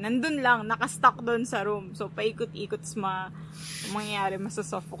ng fan, nandun lang, nakastock doon sa room. So, paikot-ikot mangyayari,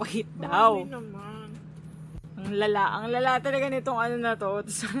 masasuffocate daw. Ay naman. Ang lala talaga nitong na to.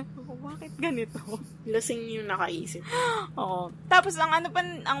 Tapos, bakit ganito? Lasing yung nakaisip. Oo. Tapos, ang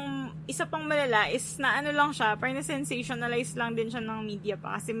isa pang malala is na lang siya, parang na-sensationalize lang din siya ng media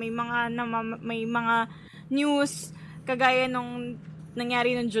pa. Kasi may mga news, kagaya nung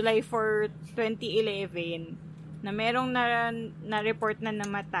nangyari noong July 4, 2011, na merong na-report na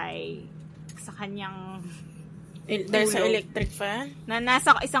namatay sa kanyang dahil sa electric fan? Na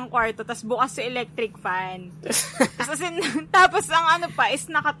nasa isang kwarto, tas bukas sa electric fan. Tapos ang is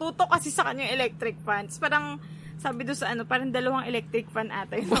nakatutok kasi sa kanyang electric fan. Tapos parang, sabi doon sa parang dalawang electric fan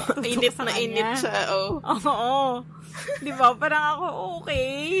ata yung nakatutok init sa na kanya. Init siya, oh. Oo. Di ba? Parang ako,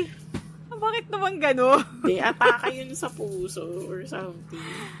 okay. Bakit naman gano'n? Di, ataka yun sa puso or something.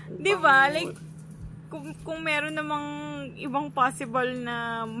 Di ba? Like, kung meron namang ibang possible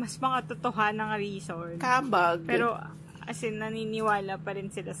na mas makatotohanang reason. Kabag. Pero, as in, naniniwala pa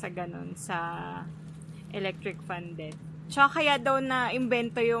rin sila sa ganun, sa electric fan death. Tsaka kaya daw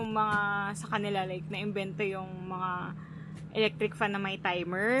na-imbento yung mga, sa kanila, like, na-imbento yung mga electric fan na may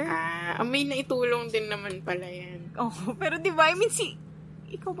timer. May naitulong din naman pala yan. Oh, pero di ba, I mean,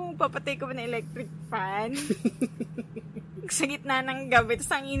 ikaw ba magpapatay ka ba ng electric fan? Sa gitna ng gabi,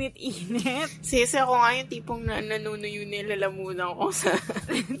 tapos ang init-init. Sisi ako nga yung tipong nanunuyo nilalamunan ko sa...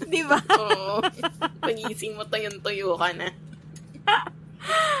 Di ba? Oo. Pagising mo tuyo ka na.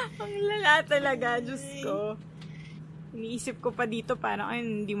 Ang lala talaga, Diyos ko. Iniisip ko pa dito, parang,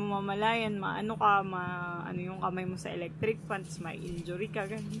 hindi mo mamalayan, ano yung kamay mo sa electric fan, tapos ma-injury ka,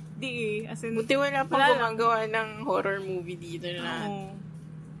 ganun. Di as in, buti wala pa gumagawa ng horror movie dito na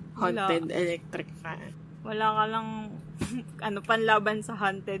haunted electric fan. Wala ka lang, panlaban sa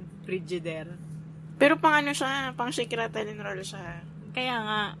haunted frigidaire. Pero pang siya, pang Shakira Telenrol siya. Kaya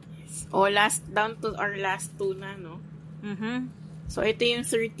nga. Down to our last two na, no? Mm-hmm. So, ito yung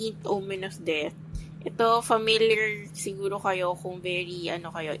 13th Omen of Death. Ito, familiar siguro kayo kung very,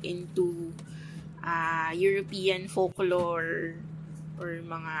 kayo, into European folklore or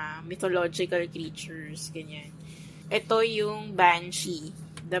mga mythological creatures, ganyan. Ito yung Banshee.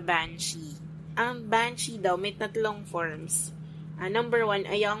 The Banshee. Ang Banshee daw, may 3 forms. Number 1,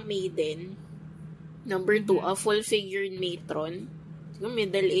 a young maiden. Number 2, a full-figured matron. Yung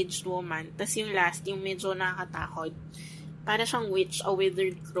middle-aged woman. Tapos yung last, yung medyo nakakatakot. Para siyang witch, a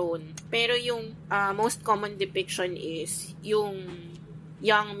withered crone. Pero yung most common depiction is yung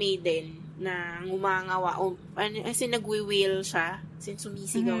young maiden na ngumangawa. As in, nagwi-wail siya. Since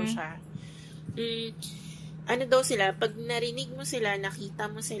sumisigaw siya. Ano daw sila, pag narinig mo sila, nakita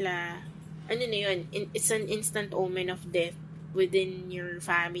mo sila, ano na yun, it's an instant omen of death within your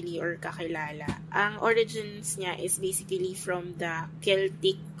family or kakilala. Ang origins niya is basically from the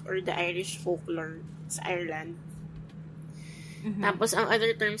Celtic or the Irish folklore sa Ireland. Tapos, ang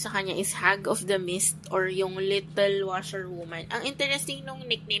other term sa kanya is Hag of the Mist or yung Little Washerwoman. Ang interesting nung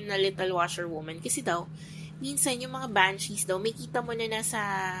nickname na Little Washerwoman kasi daw, minsan yung mga banshees daw, may kita mo na nasa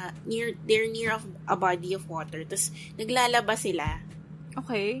they're near a body of water. Tapos, naglalaba sila.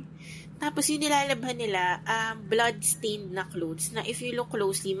 Okay. Tapos, yung nilalabhan nila, blood-stained na clothes na if you look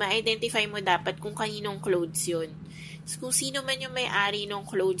closely, ma-identify mo dapat kung kaninong clothes yun. So, kung sino man yung may-ari ng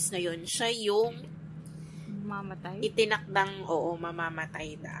clothes na yun, siya yung Mamatay? itinakdang,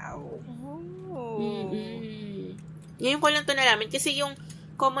 mamamatay daw. Oh. Ngayon ko lang to nalaman kasi yung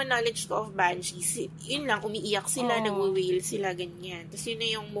common knowledge ko of banshees, yun lang, umiiyak sila, nagwi-wail sila, ganyan. Tapos yun na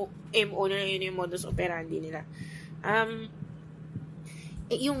yung MO na yun yung modus operandi nila.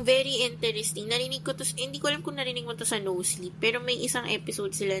 Yung very interesting, narinig ko to, hindi ko alam kung narinig mo to sa No Sleep, pero may isang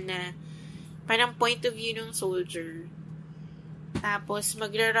episode sila na parang point of view ng soldier. Tapos,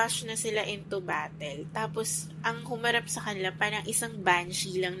 magra-rush na sila into battle. Tapos, ang humarap sa kanila, parang isang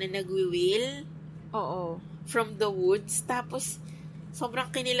banshee lang na nagwi-wail. Oo. From the woods. Tapos,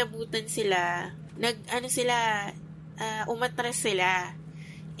 sobrang kinilabutan sila. Umatras sila.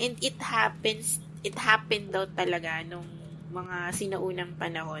 And it happened daw talaga nung mga sinaunang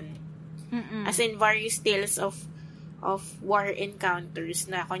panahon. As in, various tales of war encounters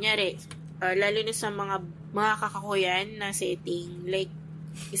na, kunyari, lalo na sa mga kakakuyan na setting, like,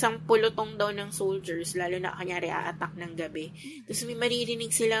 isang pulutong daw ng soldiers, lalo na kanyari a-attack ng gabi. Tapos may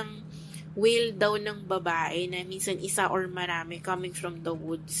maririnig silang wail daw ng babae na minsan isa or marami coming from the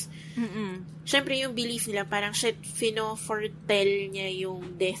woods. Syempre yung belief nila, parang shit, foretell niya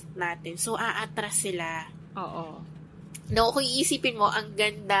yung death natin. So, aatras sila. Oo. No, kung iisipin mo, ang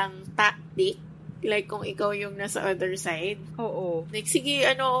gandang tactic, like kung ikaw yung nasa other side. Oo. Like, sige,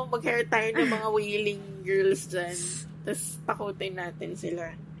 mag-hair tayo ng mga wailing girls dyan. Tapos, takutin natin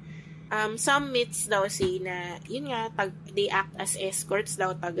sila. Some myths daw say na, yun nga, they act as escorts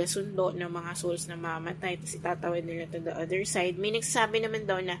daw, taga-sundo ng mga souls na mamatay. Tapos, itatawid nila to the other side. May nagsasabi naman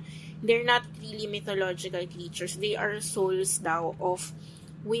daw na, they're not really mythological creatures. They are souls daw of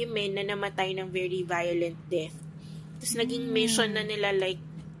women na namatay ng very violent death. Tapos, naging mission na nila, like,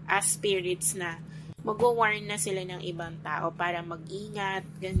 as spirits na magwa-warn na sila ng ibang tao para mag-ingat,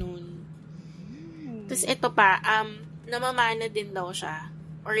 ganun. Tapos ito pa, namamana din daw siya.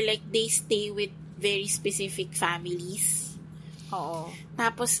 Or like, they stay with very specific families. Oo.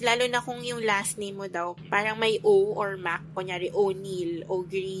 Tapos, lalo na kung yung last name mo daw, parang may O or Mac, kunyari O'Neill,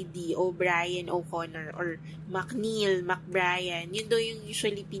 O'Grady, O'Brien, O'Connor, or McNeil, McBrien, yun daw yung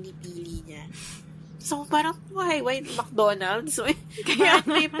usually pinipili niya. So, parang, why McDonald's? Kaya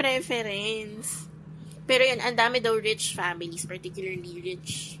may preference. Pero yun, ang dami daw rich families, particularly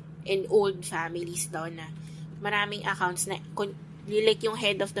rich and old families daw na maraming accounts na, like yung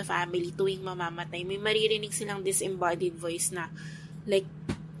head of the family, tuwing mamamatay, may maririnig silang disembodied voice na, like,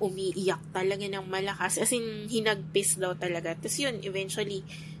 umiiyak talaga ng malakas. As in, hinagpis daw talaga. Tapos yun, eventually,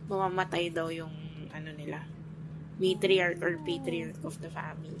 mamamatay daw yung, nila, matriarch or patriarch of the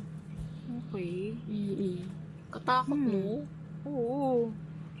family. Okay. Katakot, no? Oo.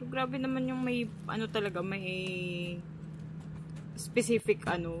 So, grabe naman yung may, talaga, may specific,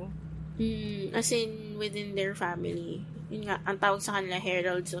 As in, within their family. Yun nga, ang tawag sa kanila,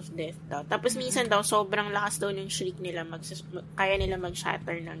 heralds of death daw. Tapos, minsan daw, sobrang lakas daw ng shriek nila, kaya nila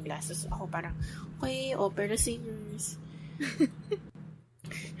mag-shatter ng glasses. Ako parang, okay, opera singers.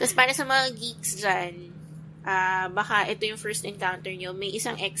 Tapos, para sa mga geeks dyan, baka ito yung first encounter nyo, may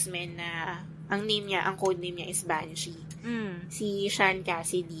isang X-Men na, ang code name niya is Banshee. Si Sean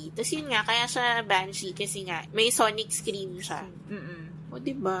Cassidy. Tapos yun nga, kaya siya Banshee kasi nga, may sonic scream siya. O,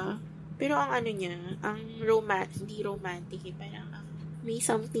 diba? Pero ang niya, ang hindi romantic, parang may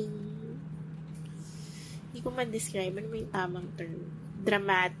something, hindi ko man-describe, ano may tamang term?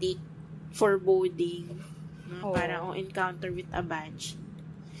 Dramatic, foreboding, no? Parang encounter with a banshee.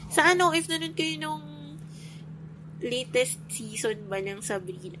 Sa if nanood kayo nung latest season ba ng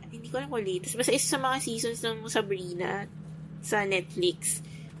Sabrina, hindi ko alam kung latest, basta isa sa mga seasons ng Sabrina sa Netflix,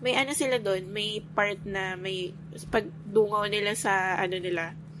 may sila doon, may part na may pagdungaw nila sa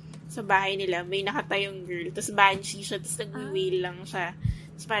nila, sa bahay nila, may nakatayong girl, tapos banshee siya, tapos nag-wail lang siya.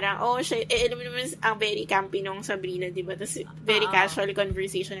 Tapos parang, siya, alam mo naman, ang very campy nung Sabrina, diba? Tapos very casual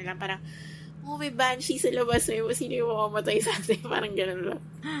conversation nila, parang, may banshee sa labas, sino yung mamamatay sa atin? Parang gano'n lang.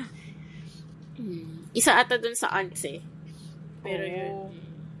 Isa ata dun sa aunts Pero yun.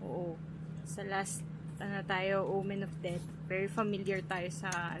 Oo. Sa last, tayo, Omen of Death. Very familiar tayo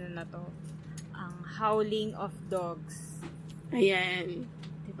sa, na to, ang Howling of Dogs. Ayan.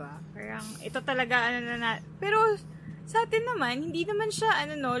 Diba? Parang, ito talaga, pero, sa atin naman, hindi naman siya,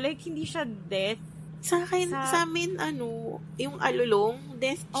 like, hindi siya death. Sa amin, yung alulong,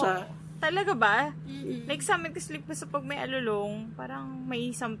 death siya. Talaga ba? Mm-mm. Like, sa amin, kasi sa pag may alulong, parang may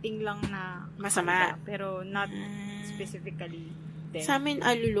something lang na masama. Pero not specifically death. Sa amin,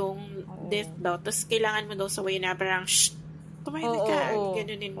 alulong, death daw. Tapos, kailangan mo daw sa way na parang, shh, tumahimik ka.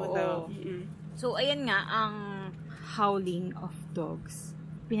 Ganunin mo daw. Mm-mm. So, ayan nga, ang Howling of Dogs.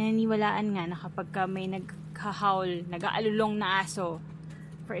 Pinaniwalaan nga na kapag may nag-howl, nag-aalulong na aso,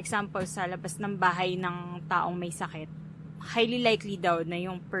 for example, sa labas ng bahay ng taong may sakit, highly likely daw na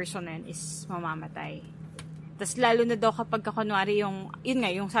yung person na is mamamatay. Tapos lalo na daw kapag kunwari yun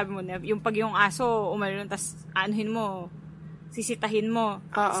nga, yung sabi mo na, yung pag yung aso umalulong, tapos anuhin mo, sisitahin mo.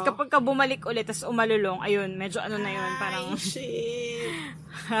 Tapos kapag ka bumalik ulit, tapos umalulong, ayun, medyo na yun, parang, shit.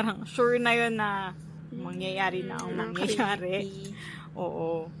 Parang sure na yun na mangyayari na ang mangyayari.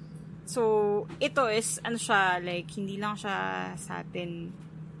 Oo. So, ito is, siya, like, hindi lang siya sa atin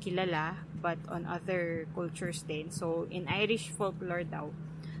kilala, but on other cultures din. So, in Irish folklore daw,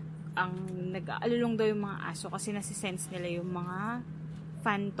 ang nag-aalulong daw yung mga aso kasi nasisense nila yung mga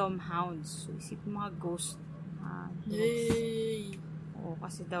phantom hounds. So, isip mga ghost dogs. Oo,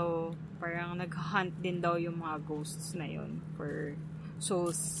 kasi daw, parang nag-hunt din daw yung mga ghosts na yun for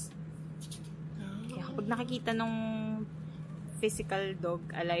souls. Kaya kapag nakikita nung physical dog,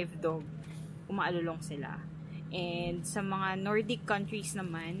 alive dog, umaalulong sila. And sa mga Nordic countries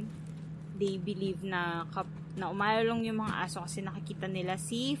naman, they believe na umalulong yung mga aso kasi nakikita nila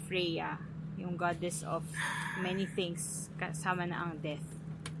si Freya, yung goddess of many things, kasama na ang death.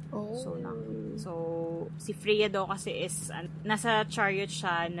 So si Freya daw kasi is nasa chariot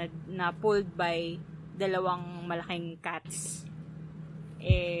siya na pulled by dalawang malaking cats.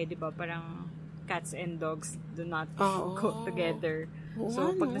 Di ba parang cats and dogs do not go together.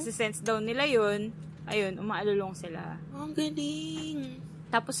 So pag nasisense daw nila yun, ayun, umaalulong sila. Ang galing!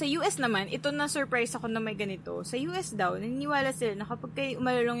 Tapos sa US naman, ito na surprise ako na may ganito. Sa US daw, naniniwala sila na kapag kayo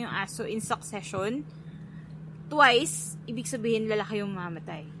umalulong yung aso in succession, twice, ibig sabihin lalaki yung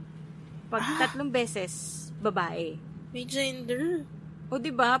mamatay. Pag 3 beses, babae. May gender. O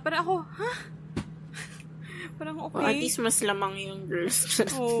diba? Parang ako, Parang okay. At least mas lamang yung girls.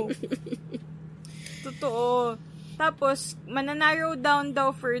 Totoo. Tapos, mananarrow down daw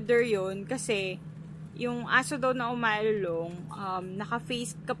further yun kasi yung aso daw na umalulong,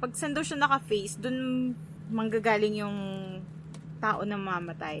 naka-face, kapag saan daw siya naka-face, dun manggagaling yung tao na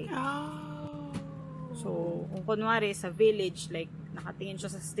mamatay. So, kung kunwari sa village, like, nakatingin siya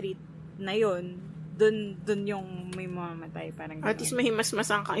sa street na yun, dun yung may mamamatay. Parang at least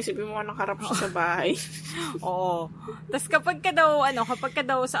mahimas-masang kang isipin mo nakarap siya sa bahay. Oo. Tapos kapag ka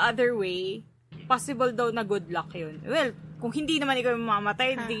daw sa other way, possible daw na good luck yun. Well, kung hindi naman ikaw yung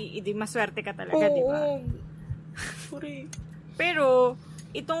mamamatay, di maswerte ka talaga, di ba? Pero,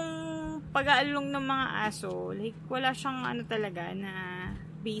 itong pag-aalong ng mga aso, like, wala siyang talaga na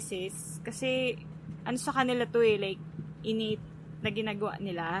basis. Kasi, sa kanila to like, innate na ginagawa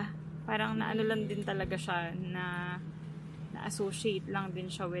nila. Parang lang din talaga siya na-associate lang din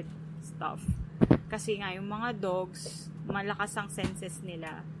siya with stuff. Kasi nga, yung mga dogs, malakas ang senses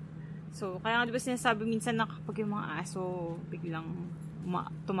nila. So, kaya nga diba sinasabi minsan na kapag yung mga aso biglang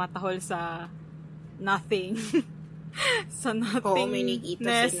tumatahol sa nothing. Sa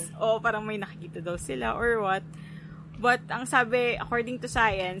nothingness. Parang may nakikita daw sila or what. But, ang sabi, according to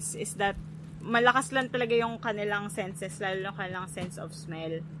science, is that malakas lang talaga yung kanilang senses, lalo yung kanilang sense of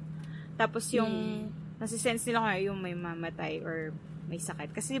smell. Tapos yung nasisense nila kung yung may mamatay or may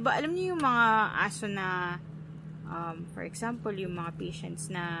sakit. Kasi diba, alam niyo yung mga aso na for example, yung mga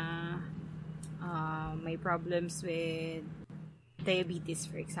patients na may problems with diabetes,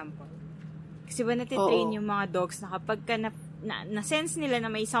 for example. Kasi ba natitrain yung mga dogs na kapag ka na-sense nila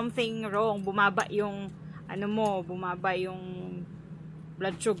na may something wrong, bumaba yung bumaba yung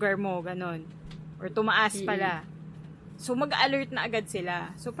blood sugar mo, ganun. Or tumaas pala. So, mag-alert na agad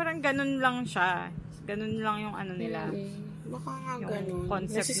sila. So, parang ganun lang siya. Ganun lang yung nila. Baka nga Yung ganun.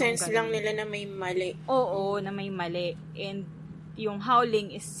 concept Nasisense ng ganun. lang nila na may mali. Oo, na may mali. And yung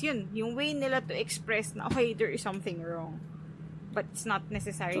howling is yun. Yung way nila to express na, okay, there is something wrong. But it's not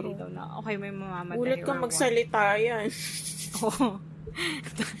necessarily daw na, okay, may mamamatay. Ulat ka magsalita yan. Oo.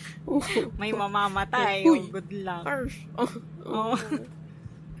 May mamamatay. Uy. Good luck. Oh.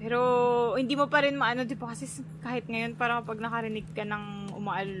 Pero, hindi mo pa rin maano, di ba? Kasi kahit ngayon, parang pag nakarinig ka ng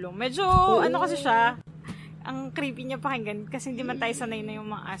umaalulong, medyo, kasi siya, ang creepy niya pakinggan kasi hindi man tayo sanay na yung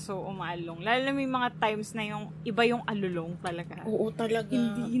mga aso umaalulong. Lalo na may mga times na yung iba yung alulong talaga. Oo, talaga.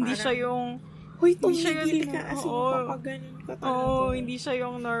 Hindi siya yung... Hoy, tumigil ka. As in, Oo. papaganon ka talaga. Oo, hindi siya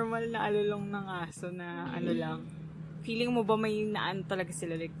yung normal na alulong ng aso na lang. Feeling mo ba may naan talaga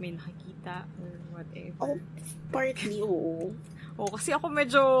sila? Like, may nakikita or whatever? Oh, partly, oo. Oo, kasi ako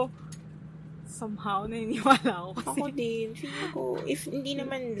medyo somehow naniniwala ako. Kasi, Ako din. Feeling ko, if hindi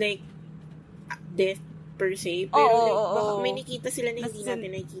naman like death per se, pero baka may nakita sila na hindi natin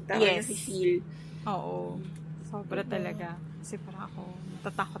nakikita or nafe-feel. Oo. Sobra talaga. Kasi parang ako,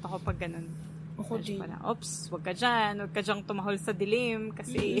 natatakot ako pag ganun. Ako din. Parang, oops, wag ka dyan tumahol sa dilim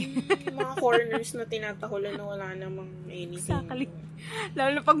kasi... Mga corners na tinatahulan na wala namang anything. Exactly. Lalo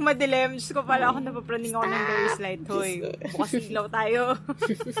na pag madilim, Diyos ko pala ako napapraning ako ng very slight. Hoy, bukas ilaw tayo.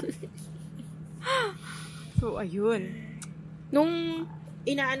 So, ayun. Nung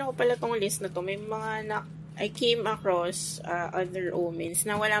inaano ko pala tong list na to, may mga I came across other omens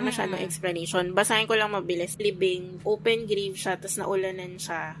na wala masyadong explanation. Basahin ko lang mabilis. Libing, open grave siya, tapos naulanan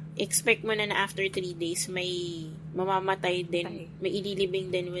siya. Expect mo na after 3 days, may mamamatay din. May ililibing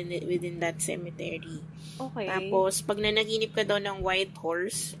din within that cemetery. Okay. Tapos, pag nanaginip ka daw ng white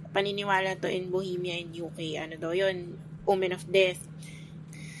horse, paniniwala to in Bohemia and UK. Ano daw yun? Omen of death.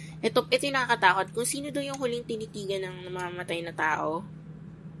 Ito yung nakakatakot. Kung sino daw yung huling tinitigan ng mamamatay na tao,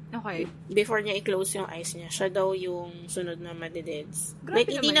 okay, before niya i-close yung eyes niya, siya daw yung sunod na madededs. Grabe Like,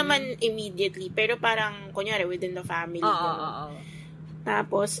 hindi naman yun. Immediately, pero parang, kunyari, within the family. Oo.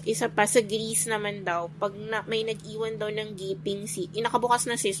 Tapos, isa pa, sa Greece naman daw, pag may nag-iwan daw ng gaping nakabukas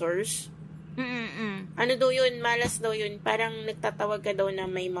na scissors, ano daw yun, malas daw yun, parang nagtatawag ka daw na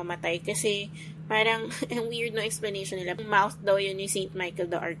may mamatay. Kasi, parang, ang weird no explanation nila. Mouth daw yun yung Saint Michael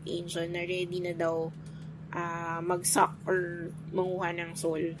the Archangel na ready na daw mag-suck or manguha ng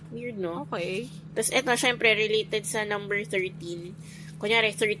soul. Weird, no? Okay. Tapos, eto, syempre, related sa number 13.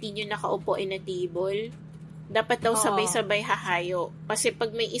 Kunyari, 13 yung nakaupo in a table. Dapat daw sabay-sabay hahayo. Kasi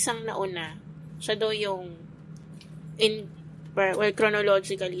pag may isang nauna, siya daw yung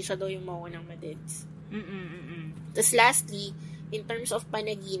chronologically, siya daw yung maunang madeds. Tapos, lastly, in terms of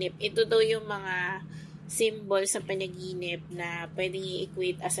panaginip, ito daw yung mga symbol sa panaginip na pwedeng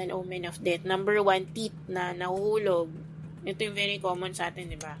i-equate as an omen of death. Number 1, teeth na nahuhulog. Ito yung very common sa atin,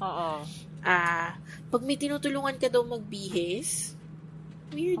 di ba? Oo. Pag may tinutulungan ka daw magbihis,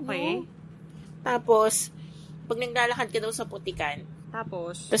 weird, okay, no? Tapos, pag naglalakad ka daw sa putikan.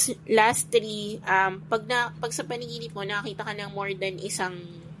 Tapos, last 3, pag sa panaginip mo, nakakita ka ng more than isang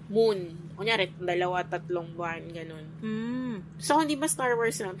moon. Kunyari, 2, 3 buwan, ganun. So, hindi ba Star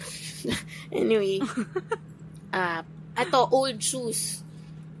Wars na? Anyway. Old shoes.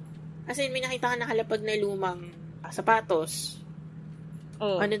 Kasi may nakita ka nakalapag na lumang sapatos.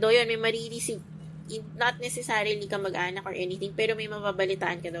 Ano daw yun? May maririsig. Not necessarily ka mag-anak or anything, pero may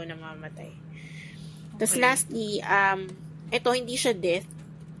mababalitaan ka daw na mamamatay. Tapos lastly, ito hindi siya death,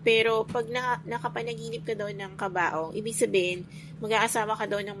 pero pag nakapanaginip ka daw ng kabaong, ibig sabihin, mag-aasawa ka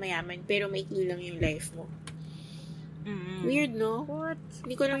daw ng mayaman, pero maikli lang yung life mo. Weird, no? What?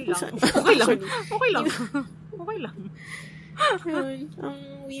 Hindi ko lang Okay lang. Okay lang. Yun, ang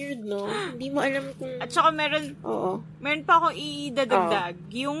weird, no? Hindi mo alam kung... At saka meron pa akong idadagdag.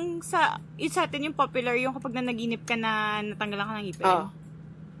 Yung sa atin yung popular, yung kapag nanaginip ka na natanggalan ka ng ngipin.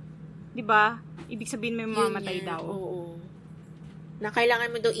 Diba? Ibig sabihin may mamamatay daw. Oo. Na kailangan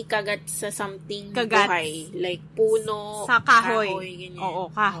mo daw ikagat sa something buhay. Like puno, sa kahoy. Ganyan.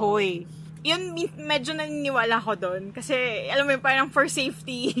 Oo, kahoy. Yun, medyo naniniwala ko doon. Kasi, alam mo yun, parang for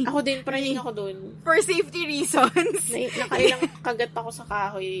safety. Ako din, praning ako doon. For safety reasons. Nakailang kagat ako sa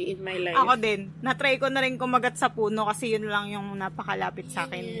kahoy in my life. Ako din. Na-try ko na rin kumagat sa puno kasi yun lang yung napakalapit sa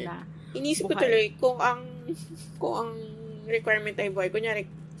akin na inisip ko tuloy, kung ang requirement ay buhay, kunyari,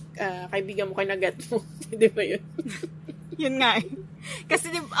 kaibigan mo kinagat mo. Di ba yun? Yun nga eh.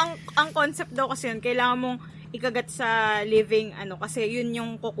 Kasi ang concept daw kasi yun, kailangan mong ikagat sa living kasi yun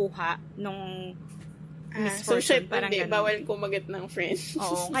yung kukuha nung So, misfortune, syempre, parang hindi. ganun. Bawal kumagat ng friend.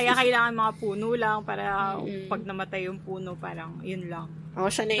 Oo, kaya kailangan mga puno lang para pag namatay yung puno, parang yun lang.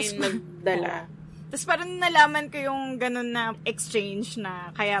 Siya na yung nagdala. Tapos parang nalaman ko yung ganun na exchange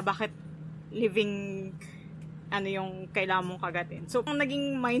na kaya bakit living yung kailangan mong kagatin. So, kung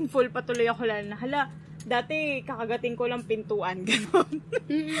naging mindful patuloy ako lalo na, dati kakagatin ko lang pintuan, gano'n.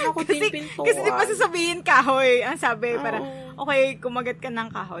 Ako din pintuan. Kasi di pa sasabihin kahoy. Ang sabi, para, okay, kumagat ka ng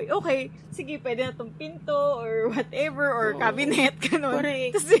kahoy. Okay, sige, pwede na itong pinto or whatever, or cabinet, gano'n.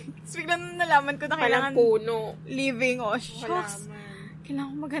 Correct. Tapos biglang nalaman ko na kailangan puno. living. Shucks.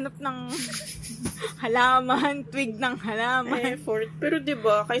 Kailangan ko maghanap ng halaman, twig ng halaman. Effort. Pero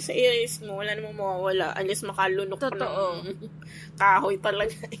diba, kaysa i-raise mo, wala namang mawawala. Unless makalunok ng kahoy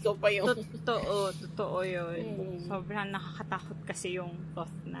talaga. Ikaw pa yung... Totoo yun. Sobrang nakakatakot kasi yung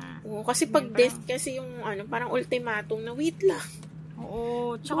thought na... Oo, kasi pag death kasi yung parang ultimatum na wait lang.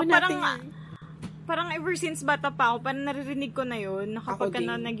 Oo. Tsaka parang ever since bata pa ako, parang naririnig ko na yun, na kapag ka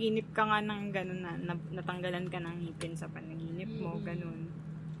naginip ka nga ng gano'n na natanggalan ka ng ngipin sa panaginip mo, gano'n.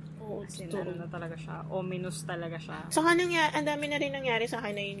 Oo, kasi na talaga siya, ominous talaga siya. Saka ang dami na rin nangyari sa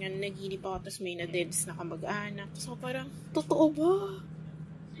akin na yun nga, naginip ako, tapos may na-deads na kamag-anak. So parang, totoo ba?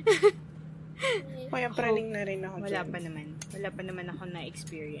 Kaya praning na rin ako Wala pa naman ako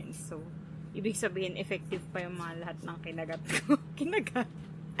na-experience. So, ibig sabihin, effective pa yung mga lahat ng kinagat ko.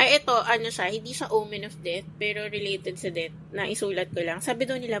 Ay, ito, siya, hindi siya omen of death, pero related sa death, na isulat ko lang. Sabi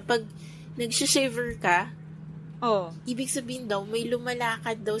daw nila, pag nagsishiver ka, ibig sabihin daw, may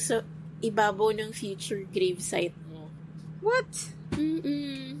lumalakad daw sa ibabaw ng future gravesite mo. What?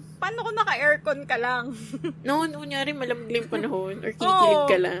 Paano kung naka-aircon ka lang? Noon, kunyari, malamig lang panahon, or kinikilig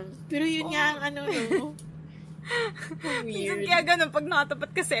ka lang. Pero yun nga ang no? Minsan kaya ganun, pag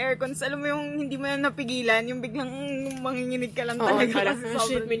nakatapat ka sa aircon, alam mo yung hindi mo na napigilan, yung biglang manginginig ka lang talaga.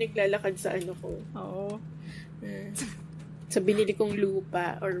 Shit, may naglalakad sa ko. Oo. Sa binili kong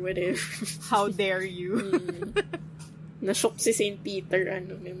lupa, or whatever. How dare you? Na-shock si St. Peter,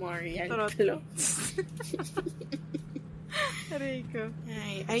 memorial. Aray ko.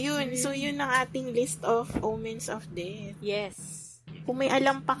 Ayun, so yun ang ating list of omens of death. Yes. Kung may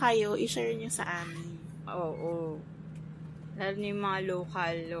alam pa kayo, i-share nyo sa amin. Oo. Lalo na yung mga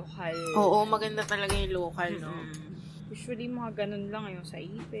local. Oo, maganda talaga yung local, no? Usually, mga ganun lang yung sa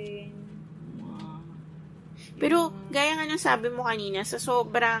ipin. Pero, gaya nga nung sabi mo kanina, sa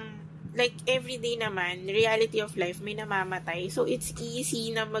sobrang, like, everyday naman, reality of life, may namamatay. So, it's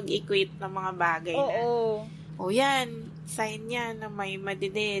easy na mag-equate ng mga bagay na. Yan, sign yan na may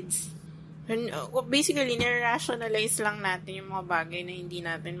madideds. Basically, nire-rationalize lang natin yung mga bagay na hindi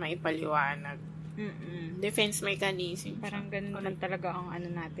natin maipaliwanag. Defense mechanism. Parang ganun naman talaga ang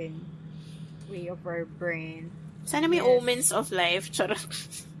natin. Way of our brain. Sana may omens of life. Charot.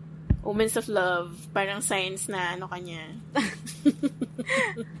 Omens of love. Parang signs na kanya.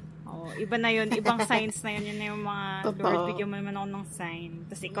 Iba na yun. Ibang signs na yun. Yun na yung mga, Lord, bigyan mo naman ako ng sign.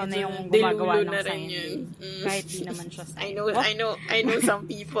 Tapos ikaw na yung gumagawa ng sign. Kahit di naman siya sign. I know some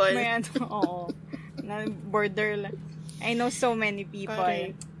people. May na border lang. I know so many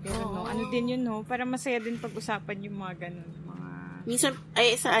people. Pero ano din yun, no? Para masaya din pag-usapan yung mga ganun. Minsan,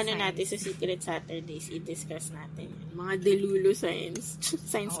 sa natin, sa Secret Saturdays, i-discuss natin yun. Mga delulu signs.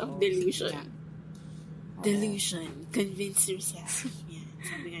 Signs of delusion. Delusion. Convince yourself. Yan.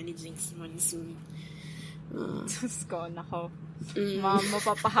 Sabi nga ni Jinx Monsoon. Diyos ko, nako.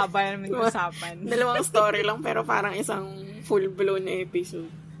 Mapapahaba naman yung usapan. Dalawang story lang, pero parang isang full-blown na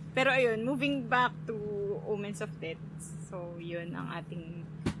episode. Pero ayun, moving back to Omens of Death. So, yun ang ating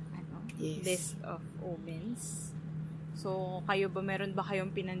list of omens. So, meron ba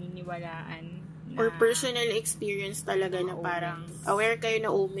kayong pinaniniwalaan? Or personal experience talaga na parang aware kayo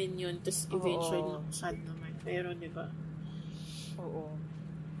na omen yun, tapos eventually, sad naman. Pero, di ba? Oo.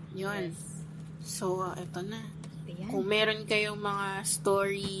 Yun. Yes. So, eto na. Ayan. Kung meron kayong mga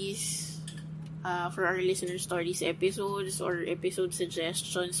stories for our listener stories episodes or episode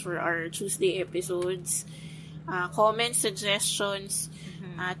suggestions for our Tuesday episodes, comment suggestions,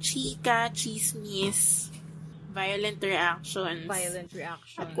 chika, chismis, violent reactions.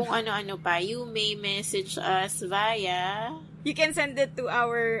 At kung ano-ano pa, you may message us via... You can send it to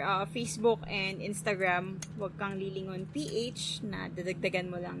our Facebook and Instagram. Huwag kang lilingon PH na dadagdagan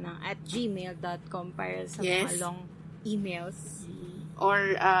mo lang ng @gmail.com para sa mga long emails.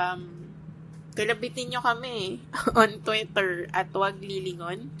 Or, kalabitin nyo kami on Twitter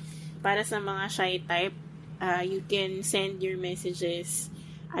 @waglilingon. Para sa mga shy type, you can send your messages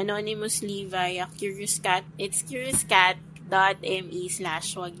anonymously via CuriousCat. It's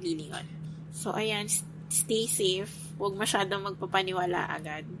curiouscat.me/waglilingon. So, ayan. stay safe. Huwag masyadong magpapaniwala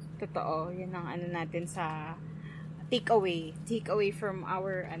agad. Totoo. Yan ang natin sa takeaway. Takeaway from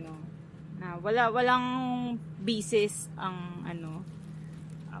our, na walang basis ang, ang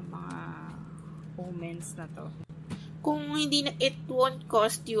mga omens na to. Kung hindi na, it won't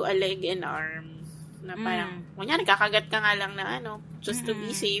cost you a leg and arm. Na parang, kunyari, kakagat ka nga lang na just to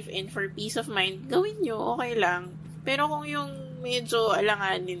be safe and for peace of mind, gawin nyo, okay lang. Pero kung yung medyo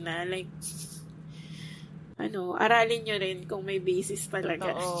alanganin na, like, aralin nyo rin kung may basis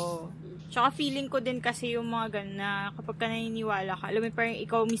talaga. Oo. Tsaka feeling ko din kasi yung mga ganun na kapag ka naniniwala ka, alam mo parang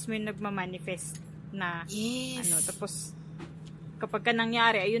ikaw mismo yung nagmamanifest na, yes. Tapos, kapag ka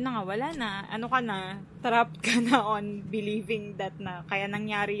nangyari, ayun na nga, wala na. Ka na, trapped ka na on believing that na, kaya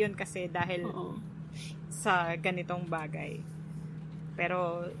nangyari yun kasi dahil sa ganitong bagay.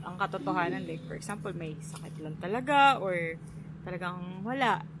 Pero, ang katotohanan, like, for example, may sakit lang talaga, or talagang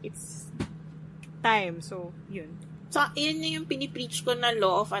wala. It's time. So, yun. So, yun na yung pinipreach ko na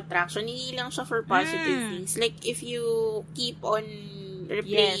law of attraction. Hindi lang siya for positive things. Like, if you keep on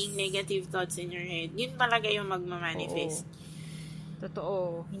replaying negative thoughts in your head, yun talaga yung magmamanifest.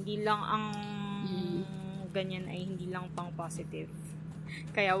 Totoo. Hindi lang ang ganyan ay hindi lang pang positive.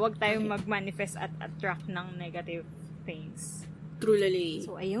 Kaya wag tayong mag-manifest at attract ng negative things. Truly.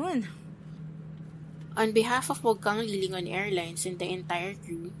 So, ayun. On behalf of Huwag Kang Lilingon Airlines and the entire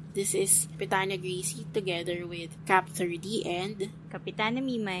crew, this is Kapitana Gracie together with Cap 30 and Kapitana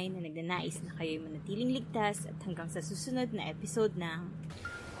Mimay na nagnanais na kayo'y manatiling ligtas at hanggang sa susunod na episode ng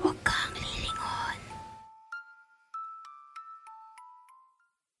Huwag Kang